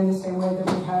Syria in the same way that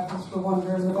we have with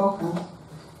Rwanda and the Balkans,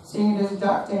 seeing it as a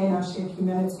dark day in our shared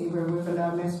humanity where we've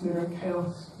allowed mass murder and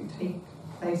chaos to take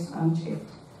place unchecked.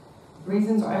 The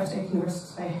reasons I've taken the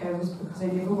risks I have is because I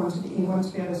never wanted anyone to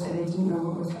be able to say they didn't know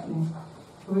what was happening.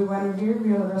 But we run a very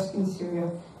real risk in Syria,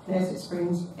 and as it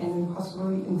springs, and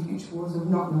possibly in future wars of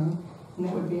not knowing, and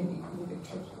that would be an equally big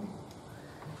tragedy.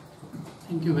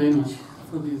 Thank you very much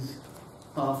for these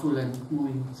powerful and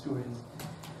moving stories.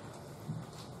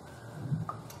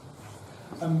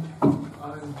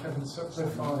 I'm Kevin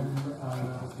Sutcliffe. I'm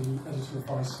the editor of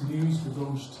Vice News. We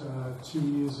launched 2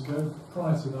 years ago.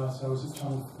 Prior to that, I was at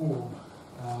Channel 4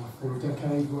 for a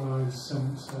decade, where I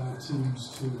sent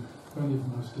teams to many of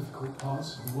the most difficult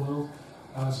parts of the world.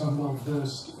 So I'm well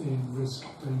versed in risk,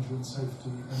 danger and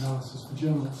safety analysis for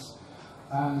journalists.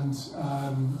 And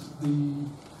the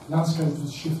landscape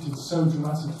has shifted so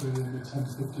dramatically in the 10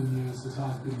 to 15 years that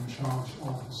I've been in charge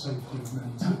of the safety of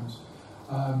many teams.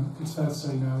 It's fair to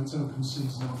say now it's open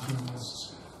season on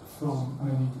journalists from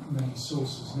many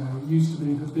sources. Now, it used to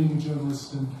be that being a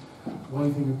journalist and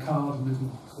waving a card, and maybe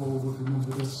Paul would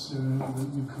remember this, that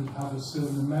you could have a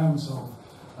certain amount of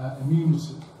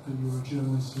immunity, that you were a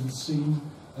journalist in a scene,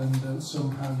 and that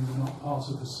somehow you were not part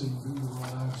of the scene, but you were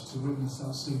allowed to witness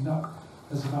that scene. That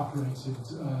has evaporated,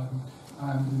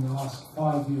 and in the last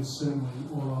 5 years, certainly,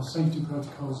 all our safety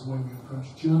protocols, the way we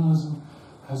approach journalism,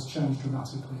 has changed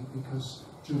dramatically, because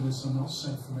journalists are not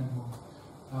safe from anyone.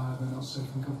 They're not safe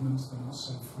from governments, they're not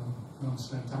safe from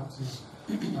non-state actors.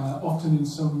 Often in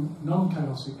some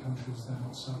non-chaotic countries they're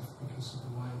not safe because of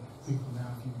the way people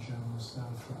now view journalists as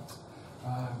a threat.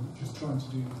 Just trying to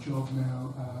do the job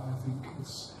now, I think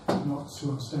it's not to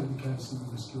understate the case that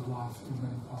you risk your life in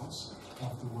many parts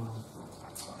of the world.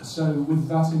 So with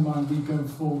that in mind, we go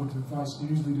forward with Vice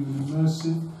News. We do an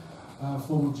immersive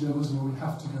form of journalism where we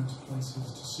have to go to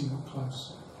places to see up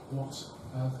close what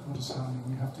is happening.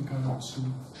 We have to go to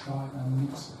try and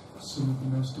meet some of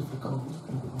the most difficult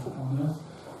people on earth,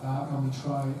 and we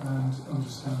try and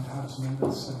understand how to make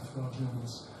that safe for our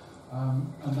journalists.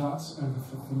 And that,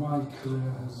 for my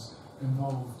career, has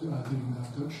involved dealing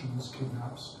with abductions,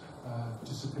 kidnaps,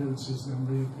 disappearances and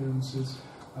reappearances,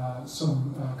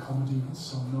 some comedy,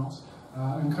 some not.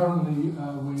 And currently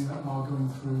we are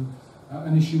going through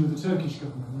an issue with the Turkish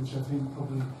government, which I think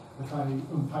probably, if I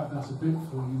unpack that a bit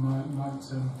for you, might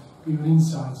give an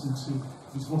insight into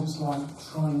what it's like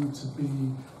trying to be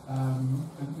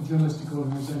a journalistic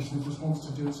organisation that just wants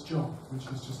to do its job, which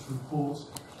is just to report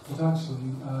what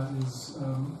actually is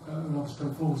a rather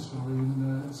straightforward story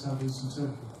in southeastern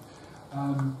Turkey.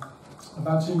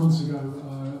 About 2 months ago,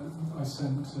 I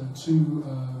sent 2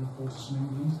 reporters from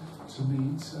England to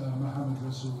meet Mohammed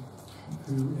Rasul,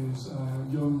 who is a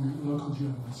young local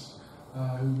journalist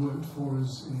who worked for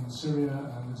us in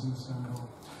Syria and lives in Istanbul.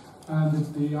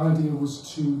 And the idea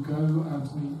was to go and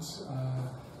meet,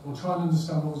 or try and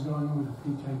understand what was going on with the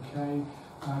PKK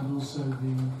and also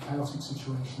the chaotic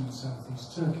situation in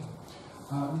southeast Turkey.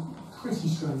 Pretty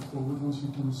straightforward. Once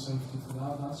you've done the safety for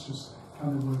that, that's just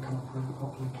can they work and operate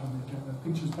properly, can they get their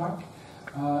pictures back,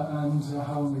 and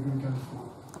how long they're going to go for.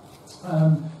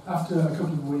 After a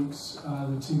couple of weeks,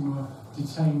 the team were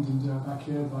detained in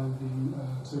Diyarbakir by the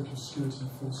Turkish security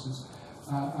forces,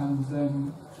 and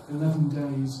then 11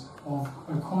 days of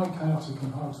a quite chaotic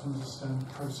and hard to understand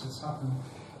process happened,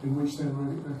 in which they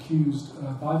were accused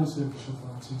by the Turkish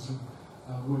authorities of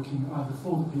working either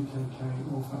for the PKK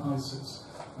or for ISIS.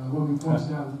 When we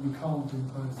pointed out that you can't do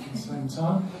both at the same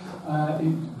time,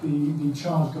 the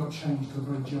charge got changed to a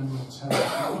very general terror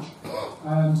charge,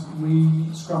 and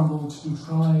we scrambled to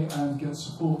try and get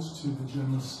support to the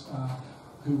journalists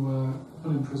who were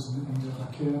put in prison in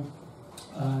Diyarbakir,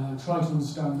 try to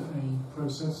understand a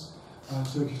process,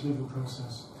 Turkish legal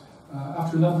process.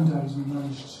 After 11 days, we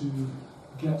managed to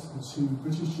get the two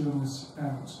British journalists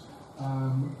out.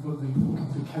 But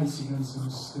the case against them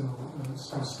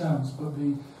still stands. But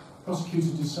the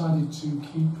prosecutor decided to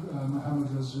keep Mohammed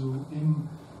Rasul in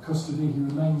custody. He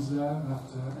remains there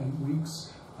after 8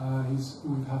 weeks.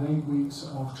 We've had 8 weeks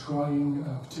of trying,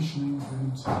 petitioning for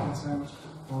him to get out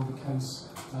while the case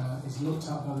is looked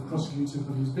at by the prosecutor,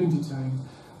 but he's been detained,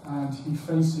 and he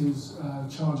faces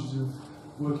charges of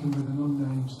working with an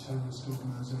unnamed terrorist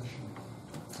organisation.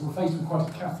 We're faced with quite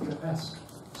a Kafka-esque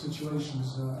situation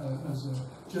as a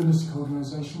journalistic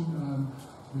organisation.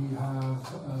 We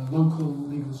have local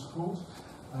legal support,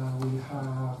 we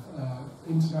have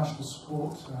international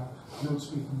support,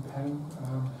 notes we can pen.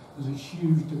 There's a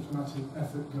huge diplomatic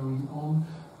effort going on,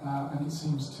 and it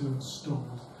seems to have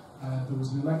stalled. There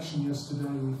was an election yesterday.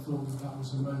 We thought that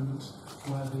was a moment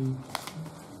where the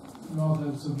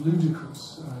rather sort of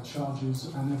ludicrous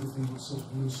charges and everything would sort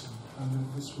of loosen, and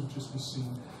this would just be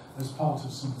seen as part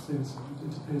of some theatre.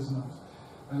 It appears not.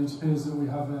 And it appears that we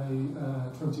have a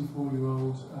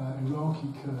 24-year-old Iraqi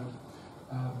Kurd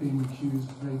being accused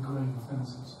of very grave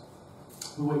offences,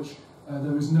 for which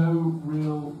there is no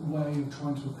real way of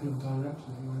trying to appeal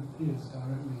directly, or it appears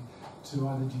directly, to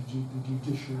either the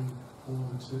judiciary or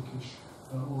the Turkish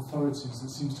authorities that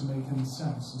seems to make any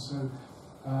sense. And so,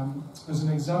 as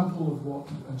an example of what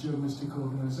a journalistic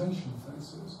organisation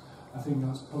faces, I think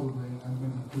that's probably, and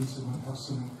maybe Peter might have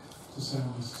something to say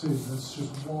on this too, that's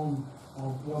just one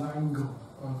angle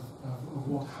of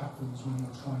what happens when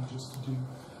you're trying just to do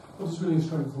what is really a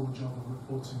straightforward job of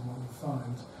reporting what you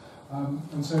find.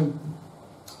 And so,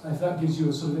 if that gives you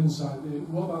a sort of insight,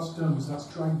 what that's done is that's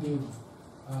dragged in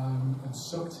and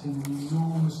sucked in an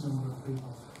enormous number of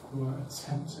people who are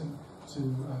attempting to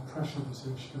pressure the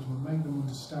Turkish government, make them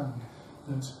understand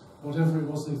that whatever it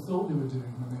was they thought they were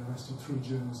doing when they arrested 3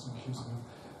 journalists and accused them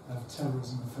of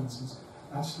terrorism offences,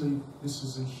 actually this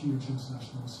is a huge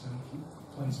international mistake. It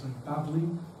plays very badly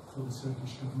for the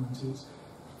Turkish government. It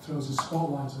throws a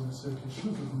spotlight on the Turkish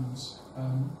government's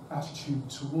attitude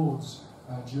towards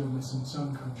journalists in its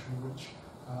own country, which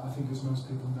I think, as most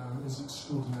people know, is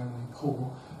extraordinarily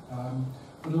poor.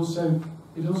 But also,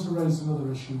 it also raised another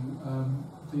issue,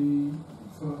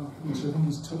 which I think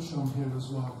is touched on here as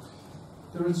well.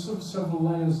 There are sort of several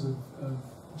layers of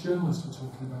journalists we're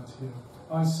talking about here.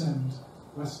 I send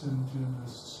Western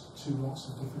journalists to lots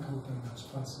of difficult, dangerous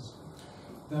places.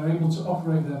 They're able to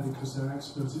operate there because they're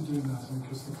experts at doing that and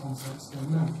because of the contacts they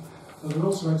make. But they're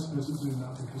also experts at doing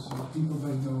that because of the people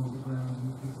they know on the ground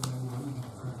and the people they work with on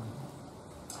the ground.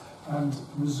 And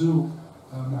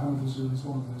Mohammed Rasul is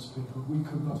one of those people. We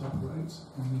could not operate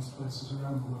in these places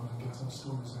around the world and get our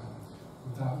stories out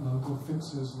without local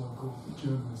fixers, local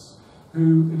journalists,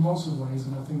 who in lots of ways,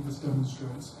 and I think this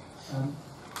demonstrates,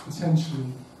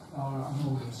 potentially are at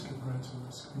more risk, at greater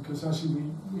risk, because actually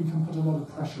we can put a lot of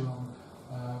pressure on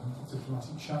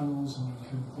diplomatic channels, and we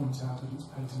can point out that it's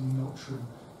patently not true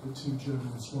that 2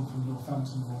 journalists, one from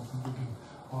Northampton, one from Wigan,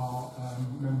 are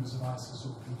members of ISIS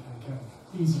or PKK.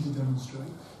 Easy to demonstrate,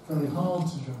 very hard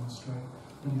to demonstrate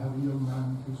when you have a young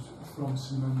man who's from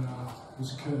Sumania,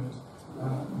 who's Kurd,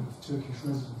 with Turkish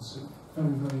residency.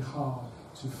 Very, very hard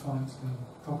to fight the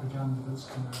propaganda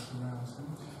that's come out around him.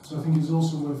 So I think it's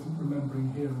also worth remembering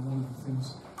here, and one of the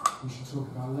things we should talk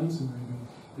about later maybe,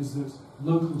 is that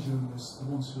local journalists,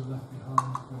 the ones who are left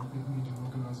behind when big media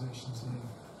organisations leave,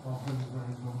 are very,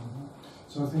 very vulnerable.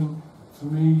 So I think,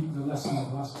 for me, the lesson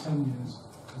of the last 10 years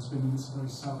has been, and it's a very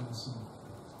sad lesson,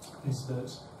 is that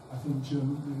I think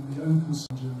the openness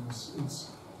of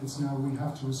journalists, it's now we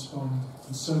have to respond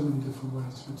in so many different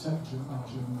ways to protect our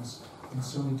journalists, in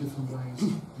so many different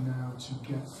ways now to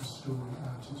get the story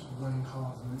out. It's way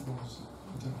harder than it was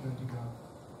a decade ago.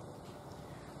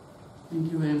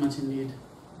 Thank you very much indeed.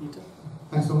 Peter?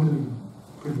 Thanks. I'm going to be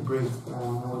pretty brief. I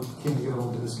came to get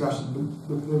on with the discussion,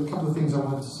 but there are a couple of things I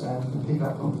wanted to say and pick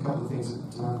up on a couple of things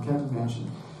that Kevin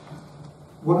mentioned.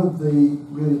 one of the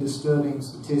really disturbing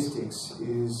statistics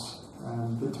is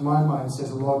that, to my mind,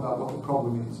 says a lot about what the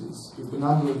problem is the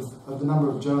number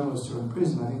of journalists who are in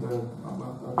prison. I think there are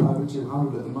over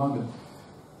 200 at the moment.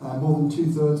 More than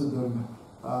 2/3 of them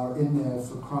are in there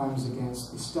for crimes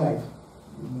against the state,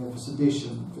 in there for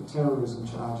sedition, for terrorism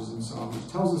charges and so on, which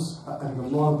tells us, I think, a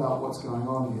lot about what's going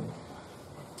on here.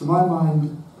 To my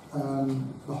mind,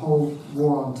 the whole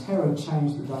war on terror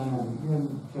changed the dynamic.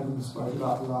 Again, Kevin spoke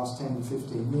about the last 10 to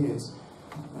 15 years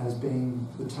as being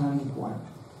the turning point.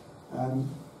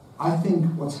 I think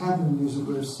what's happened is that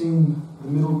we've seen the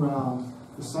middle ground,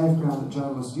 the safe ground that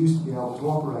journalists used to be able to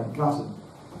operate, gutted.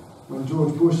 When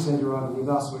George Bush said you're either with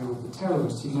us or you're with the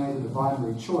terrorists, he made it a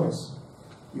binary choice.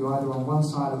 You're either on one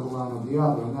side of the line or the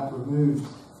other, and that removed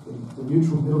the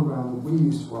neutral middle ground that we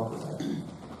used to operate.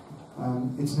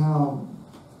 It's now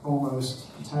almost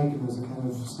taken as a kind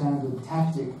of standard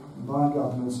tactic by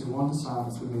governments who want to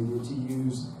silence the media to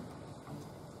use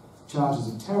charges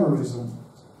of terrorism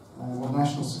or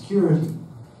national security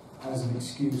as an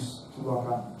excuse to lock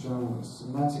up journalists.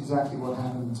 And that's exactly what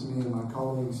happened to me and my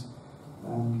colleagues,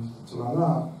 to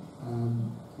Alaa.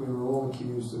 We were all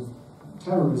accused of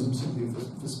terrorism simply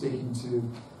for speaking to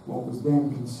what was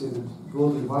then considered,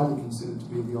 broadly widely considered, to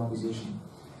be the opposition.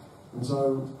 And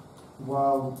so,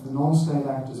 while the non-state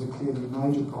actors are clearly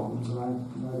major problems, and I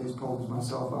know these problems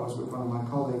myself, I was with one of my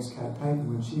colleagues, Kat Payton,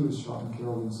 when she was shot and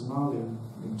killed in Somalia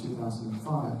in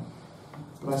 2005.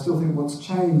 But I still think what's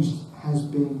changed has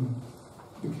been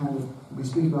the kind of, we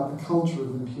speak about the culture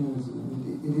of impunity.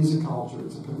 It is a culture,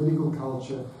 it's a political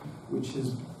culture which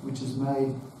has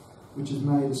made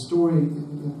a story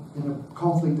in a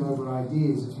conflict over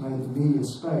ideas. It's made the media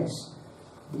space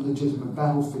the legitimate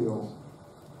battlefield.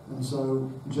 And so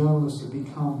journalists have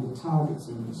become the targets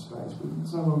in this space. But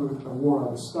it's no longer a war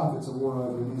over stuff, it's a war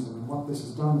over an ism. And what this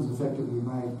has done is effectively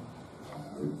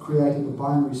created a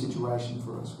binary situation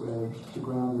for us where the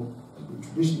ground that we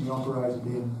traditionally operated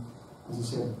in, as I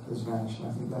said, has vanished. And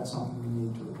I think that's something we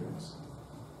need to address.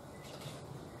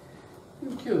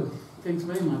 Thank you. Thanks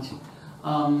very much.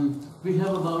 We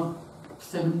have about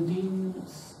 17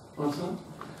 minutes or so.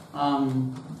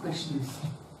 Questions?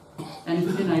 And if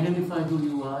you can identify who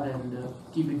you are and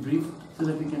keep it brief so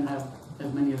that we can have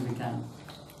as many as we can.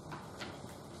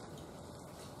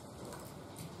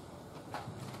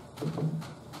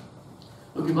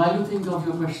 Okay, while you think of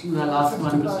your question, I'll ask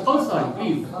one. Oh, sorry,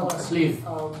 please. I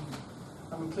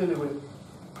mean, clearly,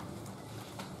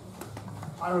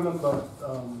 I remember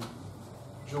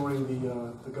during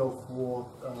the Gulf War,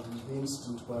 the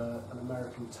incident where an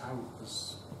American tank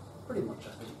was pretty much,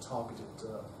 I think, targeted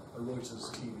a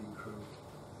Reuters TV crew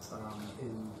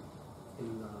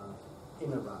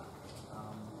in Iraq.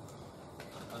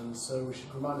 And so we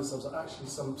should remind ourselves that actually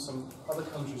some other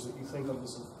countries that you think of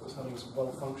as having some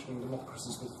well-functioning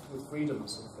democracies with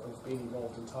freedoms of being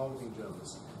involved in targeting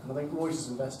journalists. And I think Reuters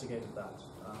investigated that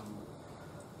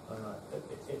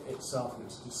itself, and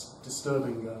it's a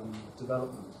disturbing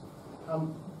development. Are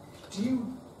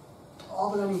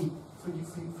there any, for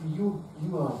you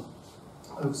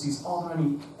overseas, are there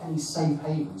any safe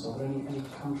havens? Are there any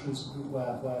countries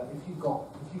where if you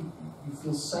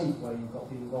feel safe where you've got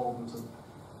the involvement of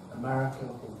America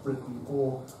or Britain,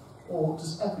 or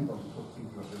does everybody put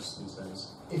people at risk these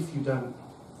days if you don't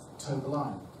toe the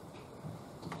line?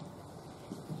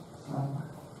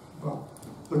 Well,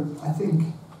 look, I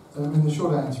think, the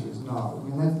short answer is no. I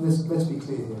mean, let's be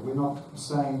clear here. We're not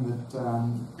saying that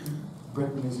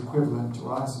Britain is equivalent to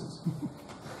ISIS.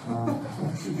 I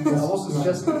wasn't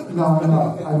suggesting. No, I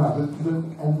know.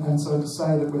 And so to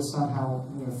say that we're somehow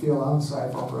feel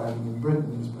unsafe operating in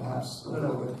Britain is perhaps a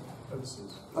little bit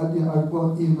overseas.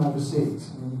 Well, even overseas.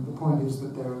 I mean, the point is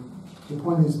that I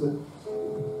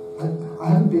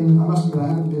must admit, I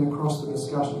haven't been across the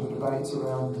discussion, the debates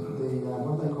around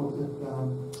what they call the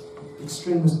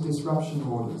extremist disruption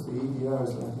orders, the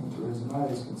EDOs that I think Theresa May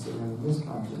is considering in this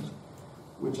country,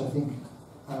 which I think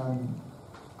I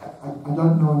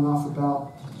don't know enough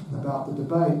about the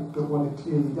debate, but what it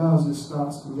clearly does is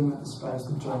starts to limit the space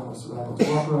that journalists are able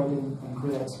to operate in and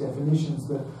creates definitions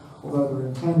that, although they're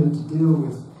intended to deal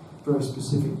with very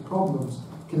specific problems,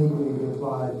 can equally be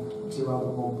applied to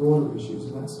other more broader issues.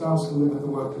 And that starts to limit the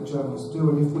work that journalists do.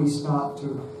 And if we start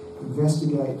to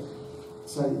investigate,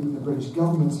 say, even the British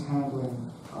government's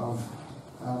handling of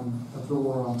the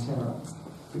war on terror,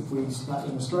 if we start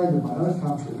in Australia, my own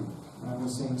country, we're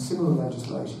seeing similar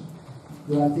legislation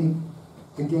that I think,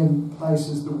 again,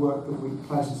 places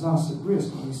us at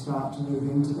risk when we start to move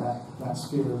into that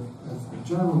sphere of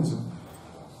journalism.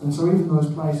 And so even those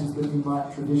places that we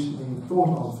might traditionally have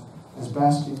thought of as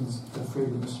bastions of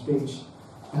freedom of speech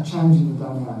a change in the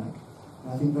dynamic.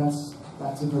 And I think that's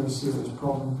a very serious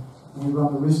problem, and we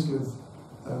run the risk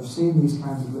of seeing these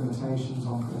kinds of limitations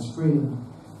on press freedom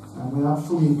without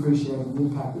fully appreciating the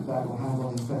impact that will have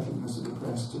on the effectiveness of the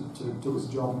press to do its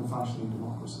job in functioning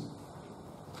democracy.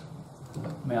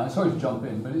 Sorry to jump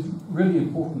in, but it's really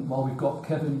important while we've got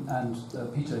Kevin and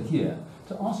Peter here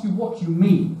to ask you what you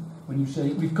mean when you say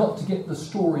we've got to get the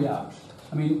story out.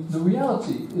 I mean, the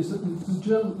reality is that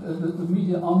the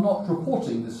media are not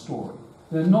reporting this story.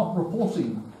 They're not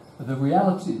reporting the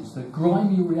realities, the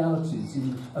grimy realities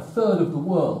in a third of the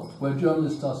world where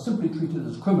journalists are simply treated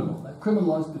as criminal. They're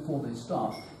criminalised before they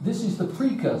start. This is the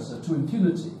precursor to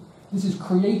impunity. This is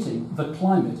creating the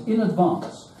climate in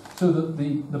advance so that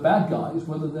the bad guys,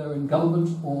 whether they're in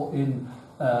government or in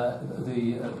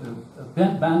the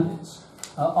bandits,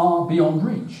 are beyond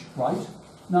reach, right?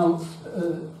 Now,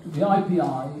 the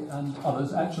IPI and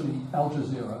others, actually Al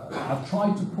Jazeera, have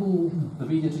tried to pull the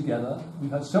media together.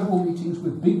 We've had several meetings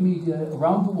with big media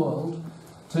around the world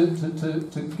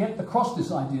to get across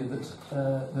this idea that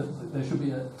there should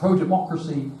be a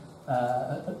pro-democracy,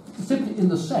 simply in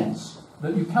the sense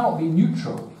that you cannot be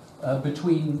neutral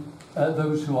between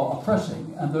those who are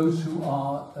oppressing and those who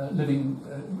are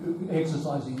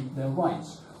exercising their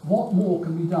rights. What more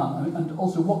can be done? And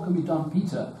also, what can be done,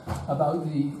 Peter,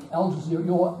 about the Al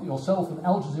Jazeera, yourself and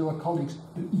Al Jazeera colleagues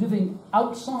living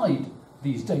outside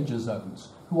these danger zones,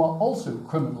 who are also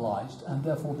criminalised, and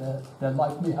therefore their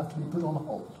life may have to be put on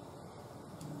hold?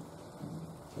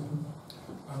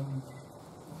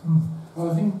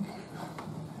 Well, I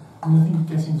think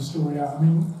getting the story out. I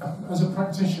mean, as a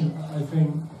practitioner, I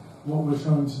think what we're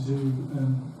trying to do,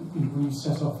 when you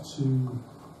set off to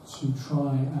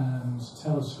try and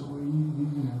tell a story,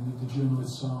 the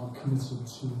journalists are committed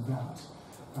to that,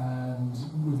 and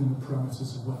within the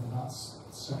parameters of whether that's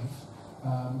safe,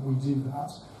 we do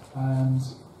that. And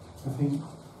I think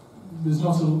there's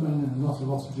not a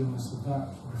lot of journalists that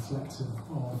reflective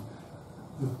of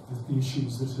the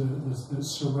issues that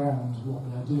surround what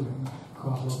they're doing.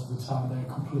 Quite a lot of the time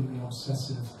they're completely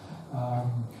obsessive,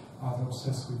 either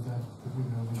obsessed with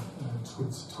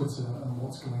Twitter and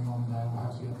what's going on there, or how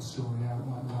to get the story out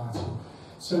like that.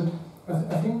 So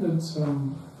I think that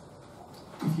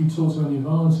if you talk to any of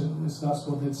our journalists, that's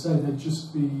what they'd say. They'd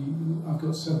just be, I've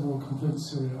got several complete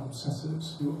Syria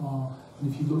obsessives who are, and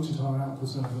if you looked at our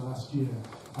outputs over the last year,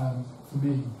 for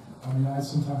me, I mean, I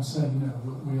sometimes say,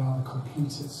 we are the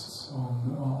completists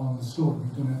on the story.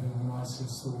 We've done everything from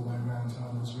ISIS all the way around to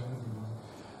Al-Nusra everywhere.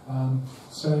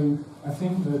 So I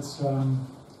think that,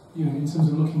 in terms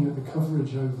of looking at the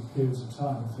coverage over periods of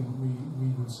time, I think we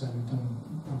would say we've done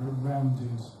a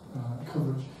rounded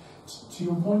coverage. To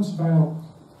your point about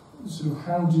sort of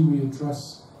how do we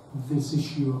address this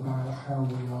issue about how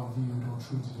we are viewed or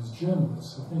treated as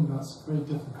journalists, I think that's very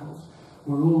difficult.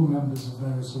 We're all members of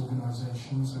various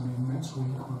organisations. I mean, next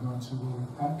week we're going to Rory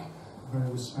Peck, a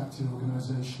very respected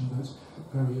organisation that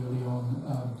very early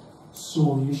on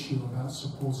saw the issue about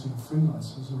supporting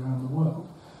freelancers around the world.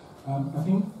 I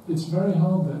think it's very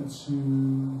hard then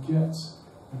to get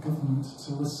a government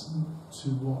to listen to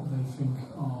what they think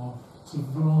are sort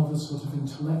of rather sort of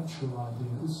intellectual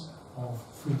ideas of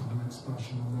freedom of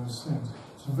expression and those things.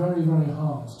 It's very, very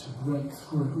hard to break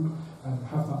through and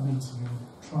have that meeting and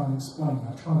try and explain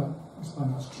that to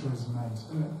Theresa May.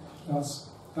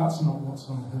 That's not what's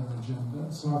on her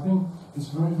agenda. So I think it's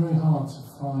very, very hard to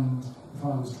find, if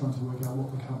I was trying to work out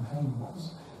what the campaign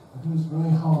was, I think it's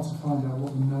very hard to find out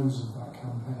what the nose of that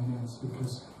campaign is,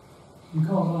 because you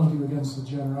can't argue against the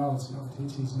generality of it.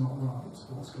 It is not right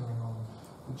what's going on.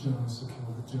 The journalists are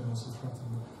killed, the journalists are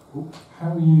threatened. But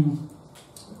how you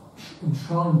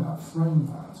enshrine that, frame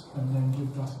that, and then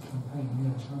give that a campaign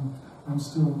edge, I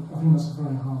think that's a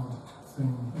very hard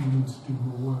thing, and we need to do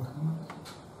more work on that.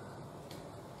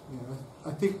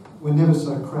 I think we're never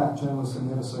so crap, journalists are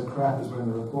never so crap as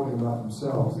when they're reporting about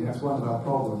themselves. That's one of our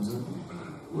problems.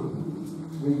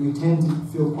 We tend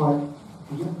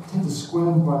to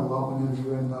squirm quite a lot whenever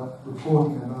you end up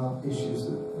reporting about issues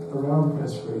around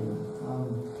press freedom.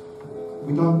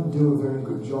 We don't do a very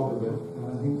good job of it, and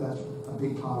I think that's a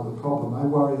big part of the problem. I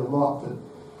worry a lot that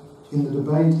in the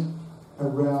debate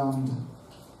around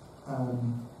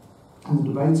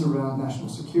debates around national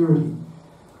security,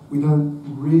 we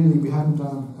haven't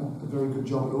done a very good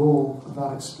job at all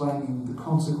about explaining the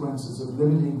consequences of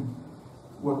limiting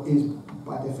what is,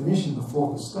 by definition, the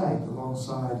fourth estate,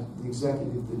 alongside the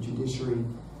executive, the judiciary,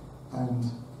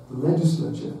 and the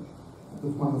legislature,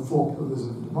 one of the four pillars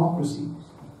of a democracy,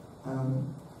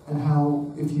 and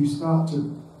how if you start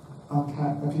to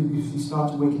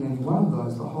weaken any one of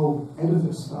those, the whole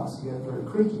edifice starts to get very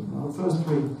creaky. Now, the first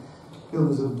three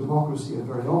pillars of democracy are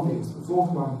very obvious. The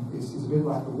fourth one is a bit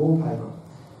like the wallpaper.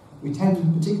 We tend to,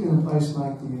 particularly in a place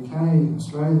like the UK,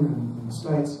 Australia, and the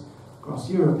States, across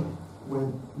Europe,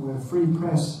 where free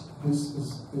press has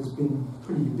been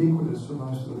pretty ubiquitous for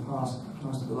most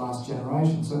of the last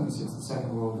generation, certainly since the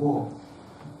Second World War.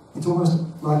 It's almost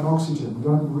like oxygen. You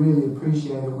don't really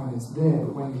appreciate it when it's there,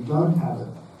 but when you don't have it,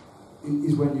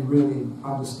 is when you really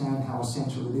understand how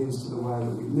essential it is to the way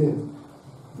that we live.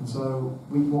 And so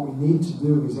what we need to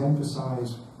do is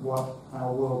emphasise what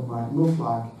our world might look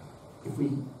like if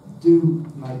we do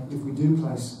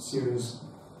place serious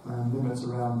limits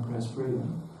around press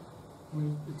freedom. I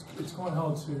mean, it's quite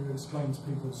hard to explain to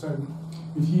people. So,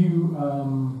 if you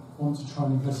want to try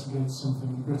and investigate something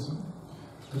in Britain,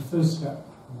 the first step,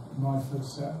 my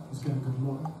first step, is get a good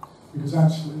lawyer. Because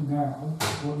actually now,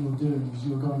 what you're doing is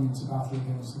you're going into battle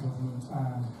against the government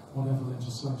and whatever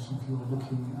legislation. If you're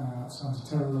looking at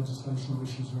anti-terror legislation or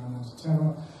issues around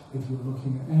anti-terror, if you're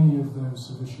looking at any of those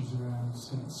sort of issues around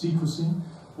state secrecy,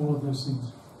 all of those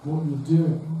things, what you're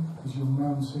doing is you're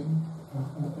mounting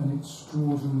an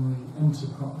extraordinary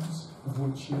enterprise, of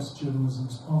which, yes, journalism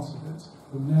is part of it,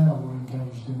 but now we're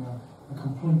engaged in a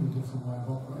completely different way of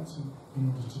operating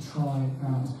in order to try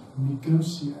and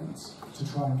negotiate, to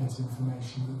try and get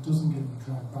information that doesn't get you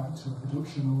dragged back to a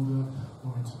production order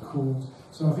or into court.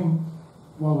 So I think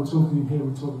while we're talking here,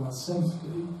 we talk about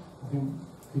safety, I think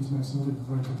Peter makes another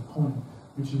very good point,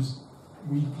 which is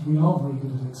we are very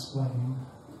good at explaining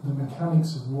the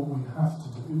mechanics of what we have to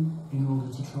do in order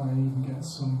to try and even get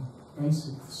some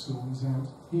basic stories out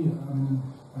here. I mean,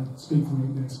 I speak from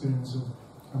the experience of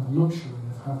the luxury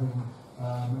of having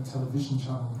a television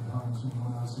channel behind me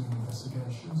when I was doing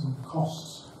investigations, and the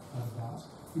costs of that,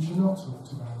 which are not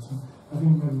talked about. And I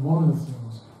think maybe one of the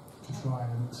things to try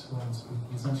and explain to people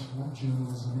is actually what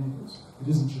journalism is.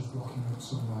 It isn't just rocking up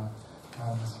somewhere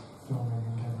and filming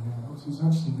and getting out. It's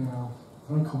actually now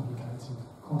very complicated,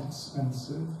 quite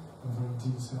expensive, and very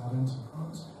detailed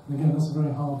enterprise. And again, that's a very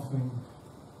hard thing.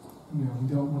 You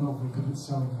know, we're not very good at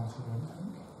selling that, I don't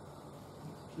think.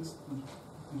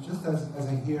 Just as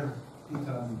I hear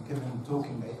Peter and Kevin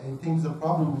talking, I think the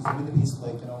problem with the Middle East,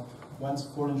 like, you know, once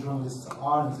foreign journalists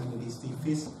are in the Middle East, they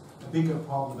face a bigger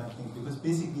problem, I think, because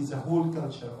basically the whole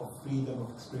culture of freedom of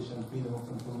expression, freedom of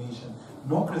information,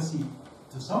 democracy,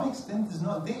 to some extent, is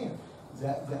not there.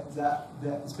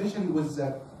 Especially with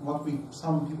what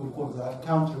some people call the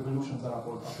counter-revolutions that are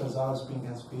called after the Arab Spring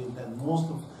has failed, and most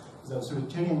of the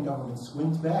authoritarian governments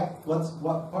went back.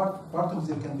 What part of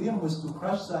their campaign was to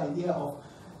crush the idea of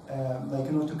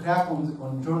to crack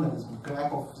on journalism,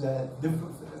 crack of the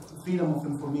freedom of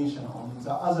information, on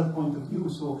the other point of view.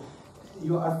 So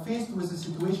you are faced with a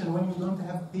situation when you don't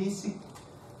have basic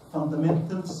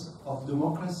fundamentals of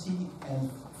democracy and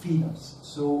freedoms.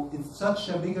 So it's such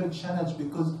a bigger challenge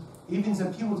because even the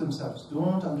people themselves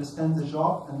don't understand the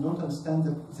job and don't understand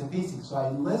the basics. So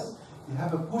unless you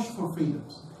have a push for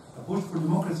freedoms, a push for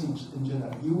democracy in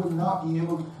general, you will not be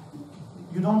able.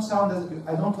 You don't sound as,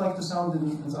 I don't like to sound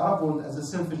in the Arab world as a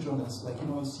selfish journalist. Like, you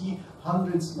know, you see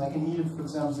hundreds, like in Egypt, for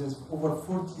example, there's over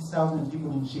 40,000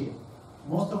 people in jail.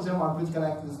 Most of them are political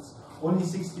activists. Only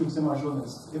 60 of them are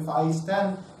journalists. If I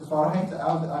write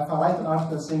an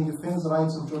article saying defends the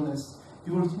rights of journalists,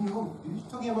 people will tell me, oh, you're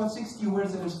talking about 60 where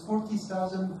there's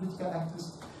 40,000 political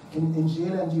activists in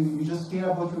jail, and you just care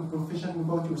about your profession,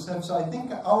 about yourself. So I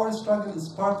think our struggle is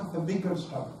part of a bigger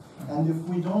struggle. And if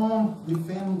we don't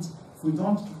defend, if we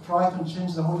don't try to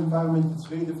change the whole environment, it's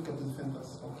very difficult to defend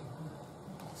us. Okay.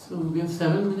 So we have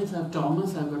 7 minutes. I have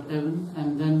Thomas, I've got Evan,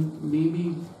 and then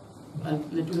maybe I'll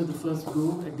let you have the first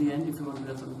go at the end if you want to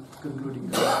have some concluding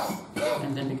comments,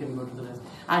 and then we can go to the rest.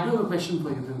 I do have a question for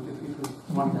you if you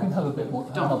want that. We can have a bit more,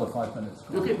 another 5 minutes.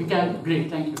 Okay, we can. Great,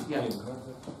 thank you. Yeah.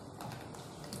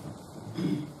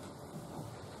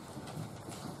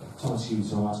 Thomas Hughes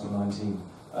from Article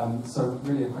 19. So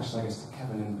really a question, I guess, to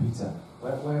Kevin and Peter.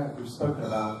 Where we've spoken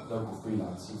about local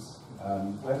freelancers,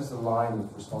 where does the line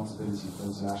of responsibility for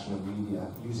international media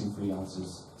using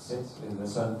freelancers sit? Are there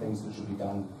certain things that should be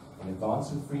done in advance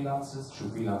with freelancers?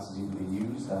 Should freelancers even be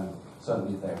used? And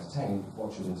certainly if they're entertained,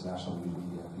 what should international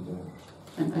media be doing?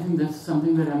 And I think that's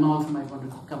something that Emma also might want to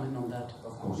comment on that.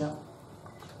 Of course. Yeah.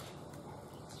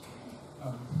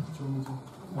 I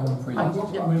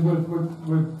mean,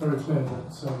 we're very clear that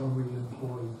when we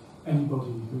employ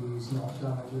anybody who is not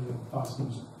directly a vice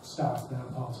staff, they're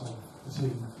part of the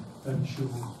team, then ensure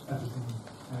everything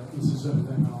is as though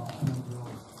they are a member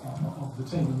of the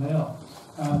team, and they are.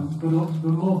 But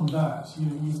more than that,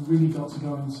 you've really got to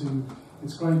go into,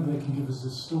 it's great that they can give us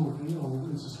this story, or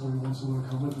it's a story we want to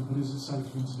work on with them, but is it safe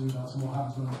for them to do that, and what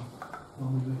happens when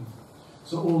we leave?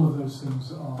 So all of those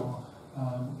things are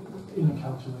inner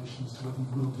calculations to whether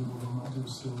you will do or will not do a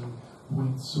story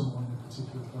with someone in a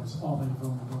particular place. Are they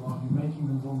vulnerable? Are you making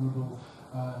them vulnerable?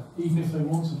 Even if they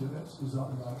want to do it, is that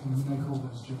the right thing? You make all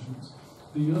those judgments.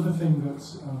 The other thing that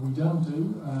we don't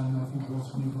do, and I think a lot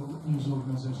of news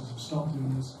organisations have stopped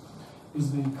doing this,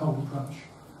 is the cold approach.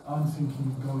 I'm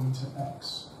thinking of going to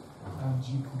X, and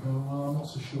you can go, well, I'm not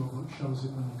so sure, but show us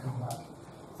it when you come back.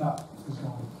 That is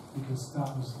gone, because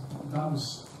that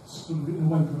was sort of in a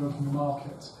way provoking the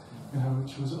market,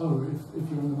 which was, oh, if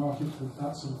you're in the market for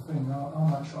that sort of thing, I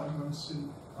might try and go and see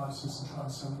ISIS and try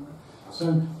and sell it.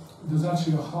 So there's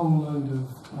actually a whole load of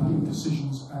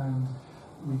decisions and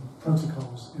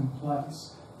protocols in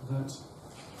place that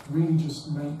really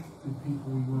just make the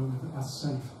people we work with as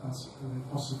safe as they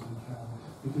possibly can.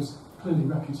 Because clearly,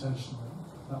 reputationally,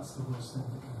 that's the worst thing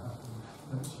that can happen,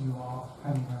 that you are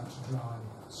hanging out to dry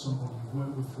somebody you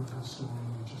worked with for a good story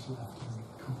and you just left and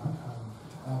come back home.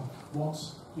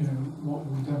 What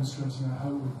we're demonstrating, I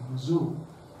hope, with Razul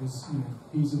is,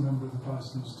 he's a member of the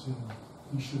Vice News team.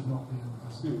 He should not be in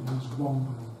prison.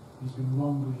 He's been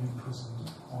wrongly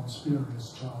imprisoned on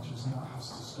spurious charges, and that has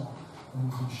to stop. And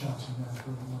we've been shouting there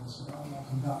for 8 months about that,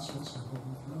 and that's what's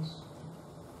important for us.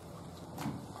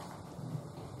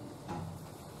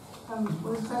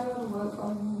 Was quite a lot of work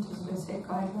on to sort of set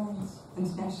guidelines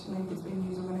internationally between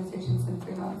news organisations and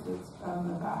freelancers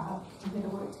about how to better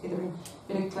work together and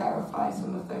better clarify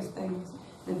some of those things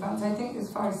in advance. I think as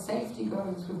far as safety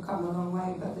goes, we've come a long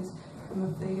way, but there's some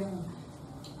of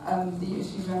the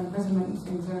issues around imprisonment and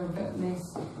things are a bit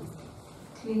less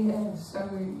clear. So,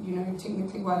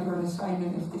 technically while you're on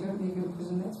assignment, if they don't leave you in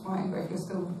prison, that's fine, but if you're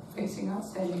still facing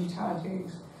outstanding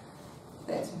charges,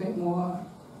 that's a bit more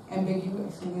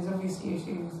ambiguous, and there's obviously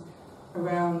issues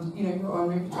around, your own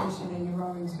reputation and your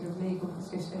own sort of legal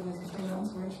position as a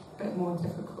freelancer, which is a bit more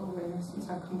difficult. And since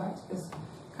I've come back to this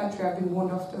country, I've been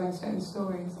warned off doing certain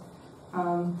stories,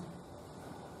 and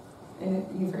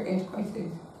you're very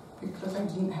antiquated because I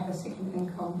didn't have a second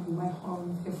income in my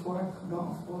home, therefore I could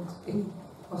not afford to be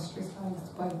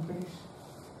ostracised by the British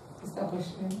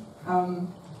establishment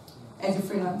as a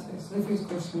freelancer. So the first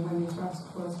question I need to ask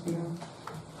was, do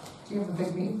you have a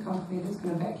big media company that's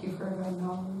going to back you forever?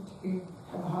 No. Do you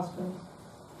have a husband?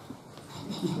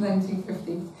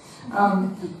 1950s.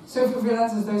 So for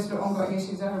freelancers, those sort of ongoing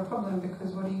issues are a problem,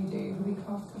 because what do you do the week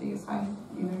after the assignment?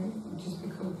 Just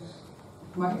because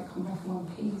you might come back in one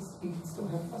piece, you can still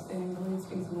have outstanding lawyers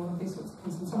fees and all of these sorts of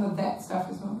things. And some of that stuff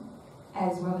is not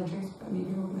as well addressed by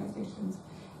media organisations.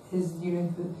 I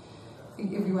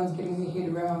think everyone's getting their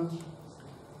head around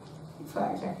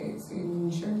flak jackets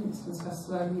and insurance and stuff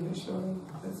slowly but surely.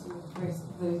 That's the rest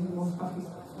of the more fluffy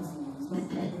stuff. It's not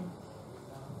great.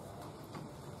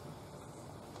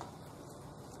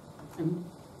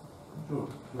 Sure.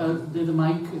 There's a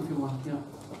mic if you want, yeah.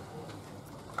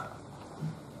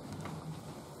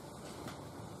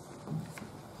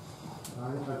 I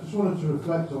just wanted to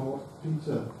reflect on what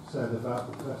Peter said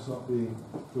about the press not being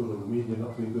good, or the media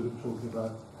not being good at talking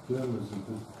about journalism.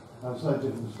 Because I have a slightly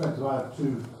different perspective. I have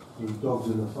two sort of dogs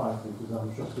in the fight, because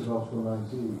I'm trusted Article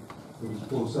 19. As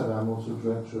Paul said, I'm also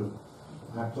director of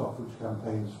ACT OFF, which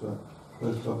campaigns for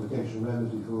post-publication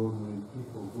remedy for ordinary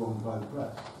people wronged by the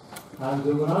press. And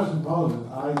when I was in Parliament,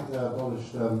 I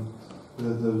abolished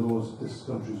the laws, this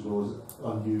country's laws,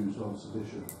 unused on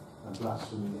sedition and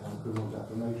blasphemy and criminal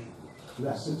defamation.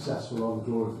 Less successful on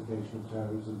glorification of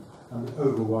terrorism and the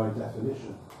over-wide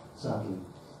definition, sadly.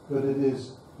 But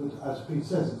as Pete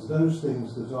says, it's those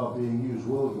things that are being used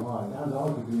worldwide, and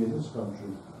arguably in this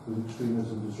country, with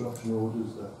extremism disruption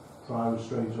orders, the prior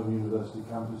restraint on university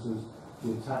campuses,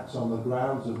 the attacks on the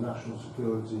grounds of national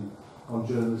security on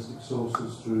journalistic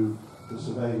sources through the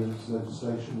surveillance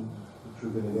legislation, which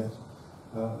we're going to get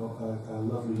a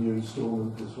lovely new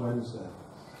instalment this Wednesday.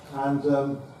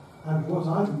 And what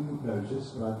I've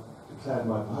noticed, and I've declared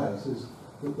my bias, is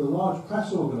that the large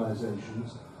press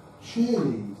organisations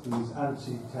cheerlead these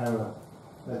anti-terror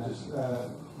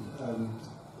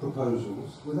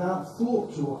proposals without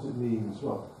thought to what it means,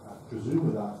 well, I presume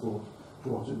without thought to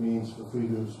what it means for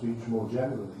freedom of speech more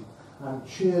generally, and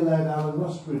cheer-led Alan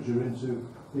Rusbridger into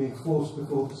being forced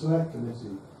before the Select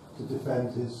Committee to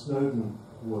defend his Snowden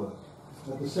work.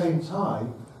 At the same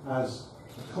time as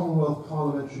the Commonwealth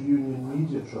Parliamentary Union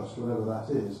Media Trust, whatever that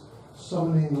is,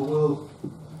 summoning the World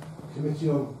Committee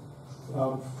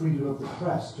on Freedom of the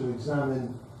Press to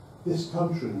examine this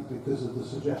country because of the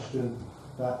suggestion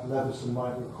that Leveson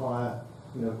might require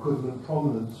equivalent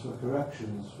prominence for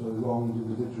corrections for wronged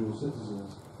individual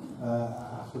citizens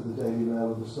after the Daily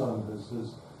Mail or the Sun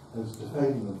has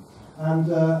defamed them.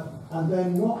 And they're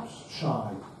not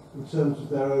shy in terms of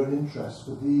their own interests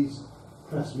for these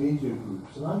press media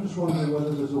groups. And I'm just wondering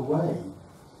whether there's a way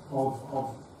of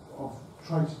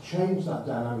trying to change that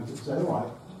dynamic and say, all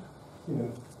right, you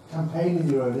know, campaign in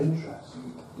your own interests,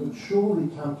 but surely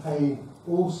campaign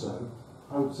also,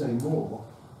 I would say more,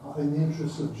 in the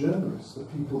interests of journalists, the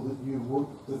people that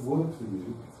work for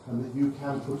you and that you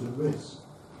can put at risk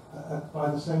by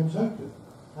the same token.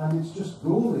 And it's just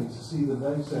galling to see that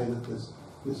they say that this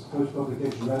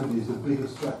post-publication remedy is the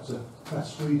biggest threat to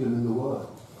press freedom in the world,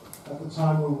 at the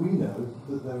time when we know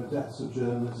that there are deaths of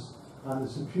journalists and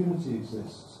this impunity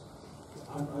exists.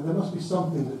 There must be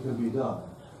something that can be done.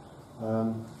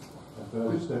 But I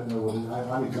just don't know what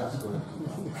I'm exasperated.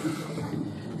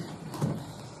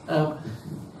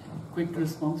 Quick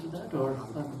response to that, or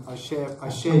I share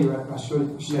your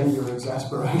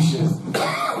exasperation.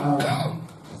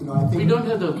 You know, I think we don't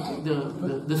have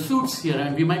the suits here,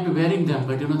 and we might be wearing them,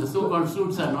 but you know the so-called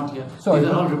suits are not here. Sorry, these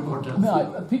are all reporters.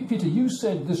 Peter, you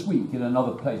said this week in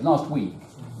another place, last week,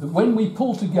 that when we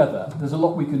pull together, there's a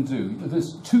lot we can do.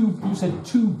 There's you said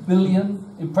 2 billion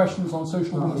impressions on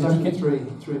social media. To get 3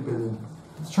 billion.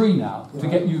 3 now, yeah, to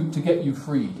get you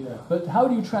freed. Yeah. But how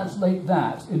do you translate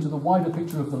that into the wider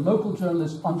picture of the local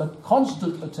journalists under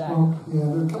constant attack? Well, yeah,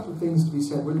 there are a couple of things to be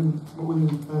said. William, I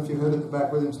don't know if you heard at the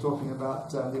back, William's talking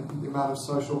about the amount of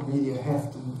social media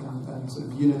heft and sort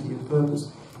of unity of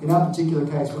purpose. In our particular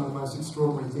case, one of the most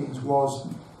extraordinary things was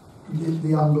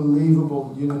the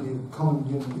unbelievable common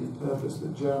unity of purpose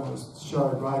that journalists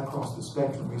showed right across the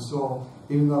spectrum. We saw,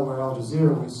 even though we're Al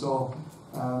Jazeera, we saw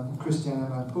Christiane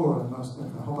Amanpour and a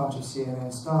whole bunch of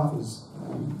CNN staffers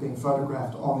being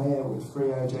photographed on air with Free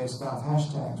AJ staff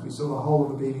hashtags. We saw the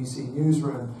whole of the BBC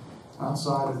newsroom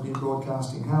outside of New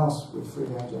Broadcasting House with Free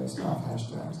AJ staff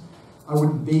hashtags. I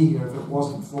wouldn't be here if it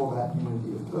wasn't for that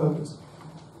unity of purpose.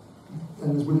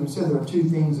 And as William said, there are 2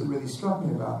 things that really struck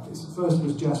me about this. The first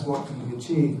was just what can be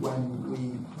achieved when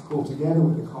we pull together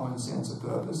with a common sense of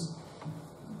purpose.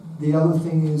 The other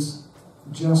thing is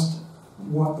just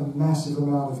what a massive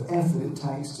amount of effort it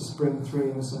takes to spring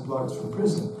 3 innocent blokes from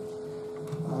prison.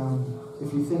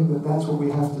 If you think that that's what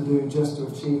we have to do just to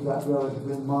achieve that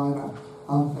relatively minor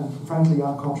and frankly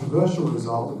uncontroversial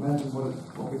result, imagine what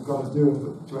we've got to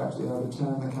do to actually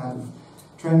overturn the kind of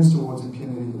trends towards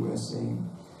impunity that we're seeing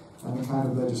and the kind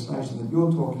of legislation that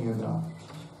you're talking about.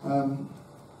 I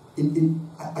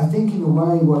think in a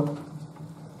way what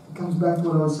comes back to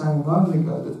what I was saying a moment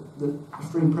ago, that the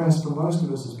free press for most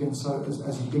of us has been so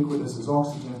as ubiquitous as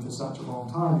oxygen for such a long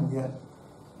time, and yet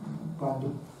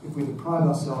if we deprive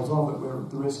ourselves of it, we're at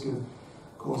the risk of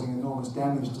causing enormous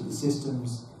damage to the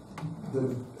systems that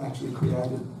have actually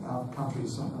created our country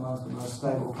as amongst the most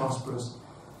stable, prosperous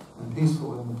and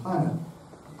peaceful in the planet.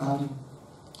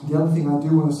 The other thing I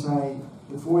do want to say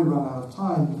before we run out of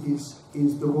time is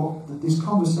this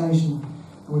conversation.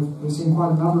 We've seen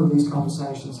quite a number of these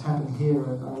conversations happen here,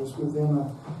 and I was with them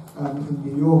in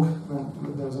New York when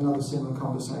there was another similar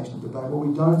conversation debate. What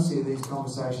we don't see are these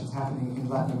conversations happening in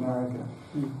Latin America.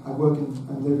 I work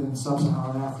and live in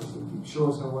sub-Saharan Africa. You sure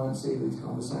as hell won't see these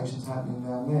conversations happening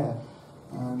down there.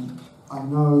 I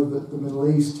know that the Middle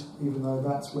East, even though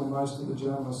that's where most of the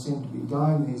journalists seem to be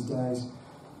dying these days,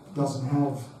 doesn't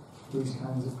have these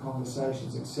kinds of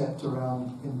conversations except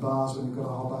around in bars when you've got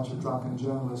a whole bunch of drunken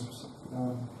journalists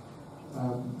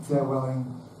farewelling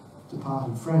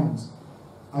departed friends.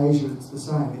 Asia, it's the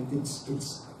same. It's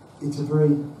a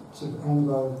very sort of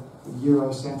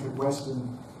Anglo-Eurocentric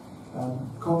Western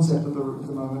concept at the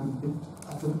moment.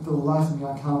 For the life of me,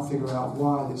 I can't figure out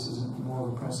why this isn't more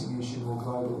of a pressing issue more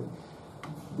globally.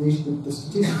 The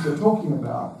statistics we're talking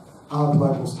about are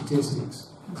global statistics.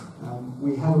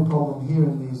 We have a problem here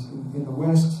in the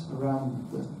West around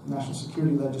the national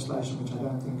security legislation, which I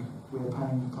don't think we're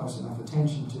paying close enough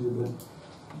attention to,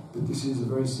 but this is a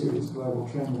very serious global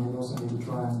trend, and we also need to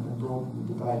try and broaden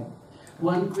the debate.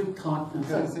 One quick thought.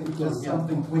 Just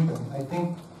something quick. I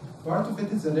think part of it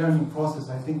is a learning process.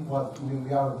 I think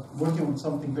we are working on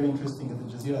something very interesting at the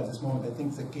Jazeera at this moment. I think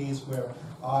it's a case where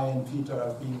I and Peter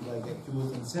are being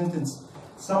accused and sentenced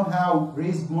somehow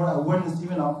raised more awareness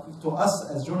even to us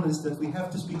as journalists that we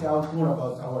have to speak out more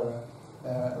about our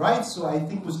rights. So I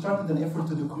think we started an effort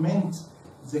to document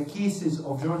the cases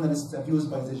of journalists abused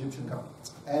by the Egyptian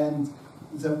government. And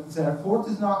the report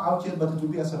is not out yet, but it will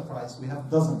be a surprise. We have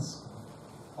dozens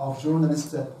of journalists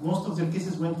that most of their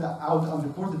cases went out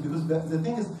unreported, because the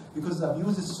thing is, because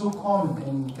abuse is so common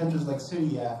in countries like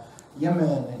Syria,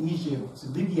 Yemen, Egypt,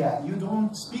 Libya, you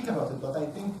don't speak about it. But I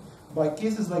think by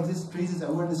cases like this, it raises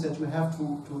awareness that you have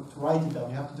to write it down,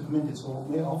 you have to document it. So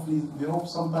we hope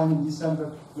sometime in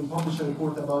December we'll publish a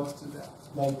report about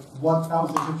how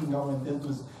the Egyptian government dealt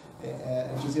with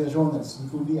Jazeera journalists,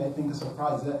 which will be, I think, a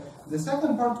surprise. The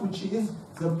second part, which is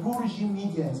the pro-regime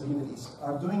media in the Middle East,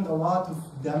 are doing a lot of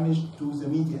damage to the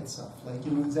media itself. Like,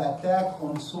 you know, the attack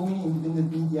on so many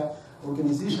independent media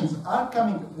organizations are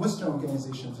coming, Western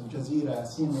organizations, Jazeera,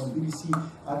 CNN, BBC,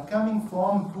 are coming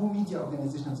from pro-media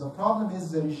organizations. The problem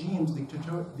is the regimes,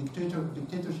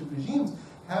 dictatorship regimes,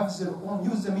 have their own,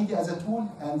 use the media as a tool,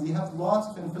 and they have lots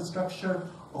of infrastructure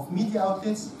of media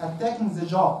outlets attacking the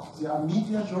job. They are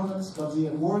media journalists, but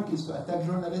their work is to attack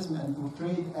journalism and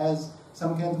portray it as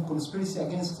some kind of conspiracy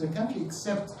against the country,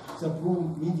 except the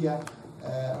pro-media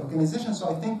organization.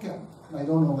 So I think, I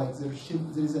don't know, like there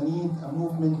is a need, a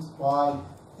movement by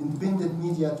independent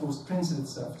media to strengthen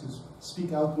itself, to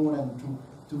speak out more and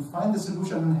to find a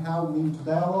solution on how maybe to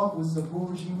dialogue with the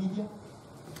pro-regime media.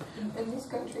 In this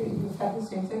country, we've had the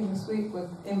same thing this week with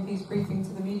MPs briefing to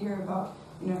the media about,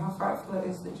 you know, how frightful it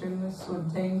is that journalists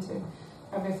would deign to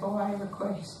have FOI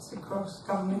requests across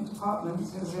government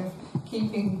departments, as if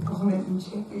keeping government in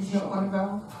check is not one of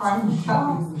our prime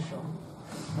tasks.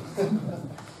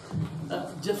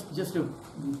 Just a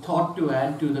thought to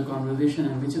add to the conversation,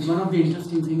 and which is one of the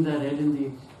interesting things I read in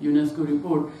the UNESCO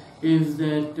report, is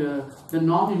that the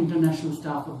non-international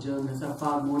staff of journalists are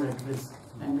far more at risk,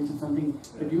 and which is something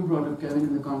that you brought up, Kevin,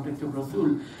 in the context of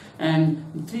Rasul. And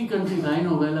the three countries I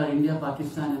know well are India,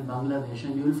 Pakistan and Bangladesh,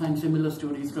 and you will find similar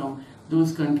stories from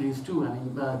those countries too. I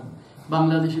mean,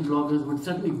 Bangladeshi bloggers would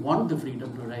certainly want the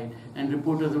freedom to write, and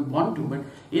reporters would want to, but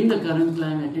in the current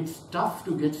climate, it's tough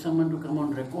to get someone to come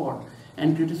on record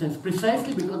and criticize,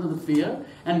 precisely because of the fear,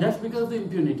 and that's because of the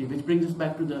impunity, which brings us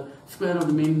back to the square of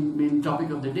the main topic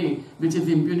of the day, which is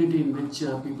the impunity in which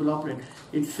people operate.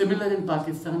 It's similar in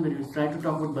Pakistan, where you try to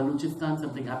talk about Balochistan,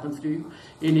 something happens to you.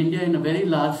 In India, in a very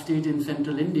large state in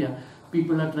central India,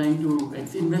 people are trying to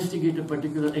investigate a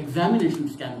particular examination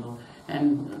scandal,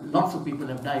 and lots of people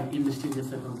have died in mysterious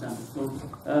circumstances.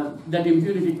 So that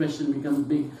impunity question becomes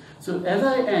big. So as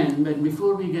I end, and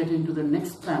before we get into the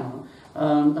next panel,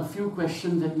 a few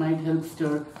questions that might help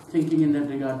stir thinking in that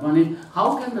regard. One is,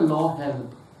 how can the law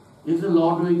help? Is the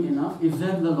law doing enough? Is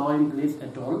there the law in place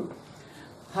at all?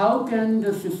 How can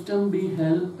the system be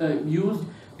used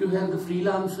to help the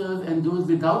freelancers and those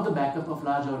without the backup of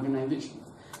large organizations?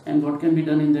 And what can be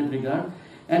done in that regard?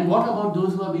 And what about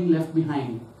those who are being left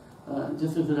behind?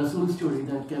 Just as the Rasul story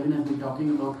that Kevin has been talking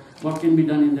about, what can be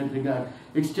done in that regard?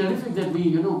 It's terrific that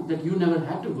that you never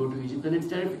had to go to Egypt, and it's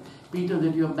terrific, Peter,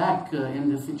 that you're back in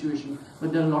this situation.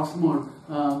 But there are lots more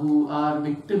who are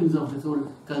victims of this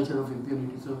whole culture of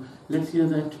impunity. So let's hear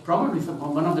that. Probably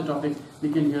one of the topics we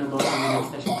can hear about in the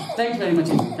next session. Thanks very much,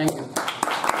 indeed. Thank you.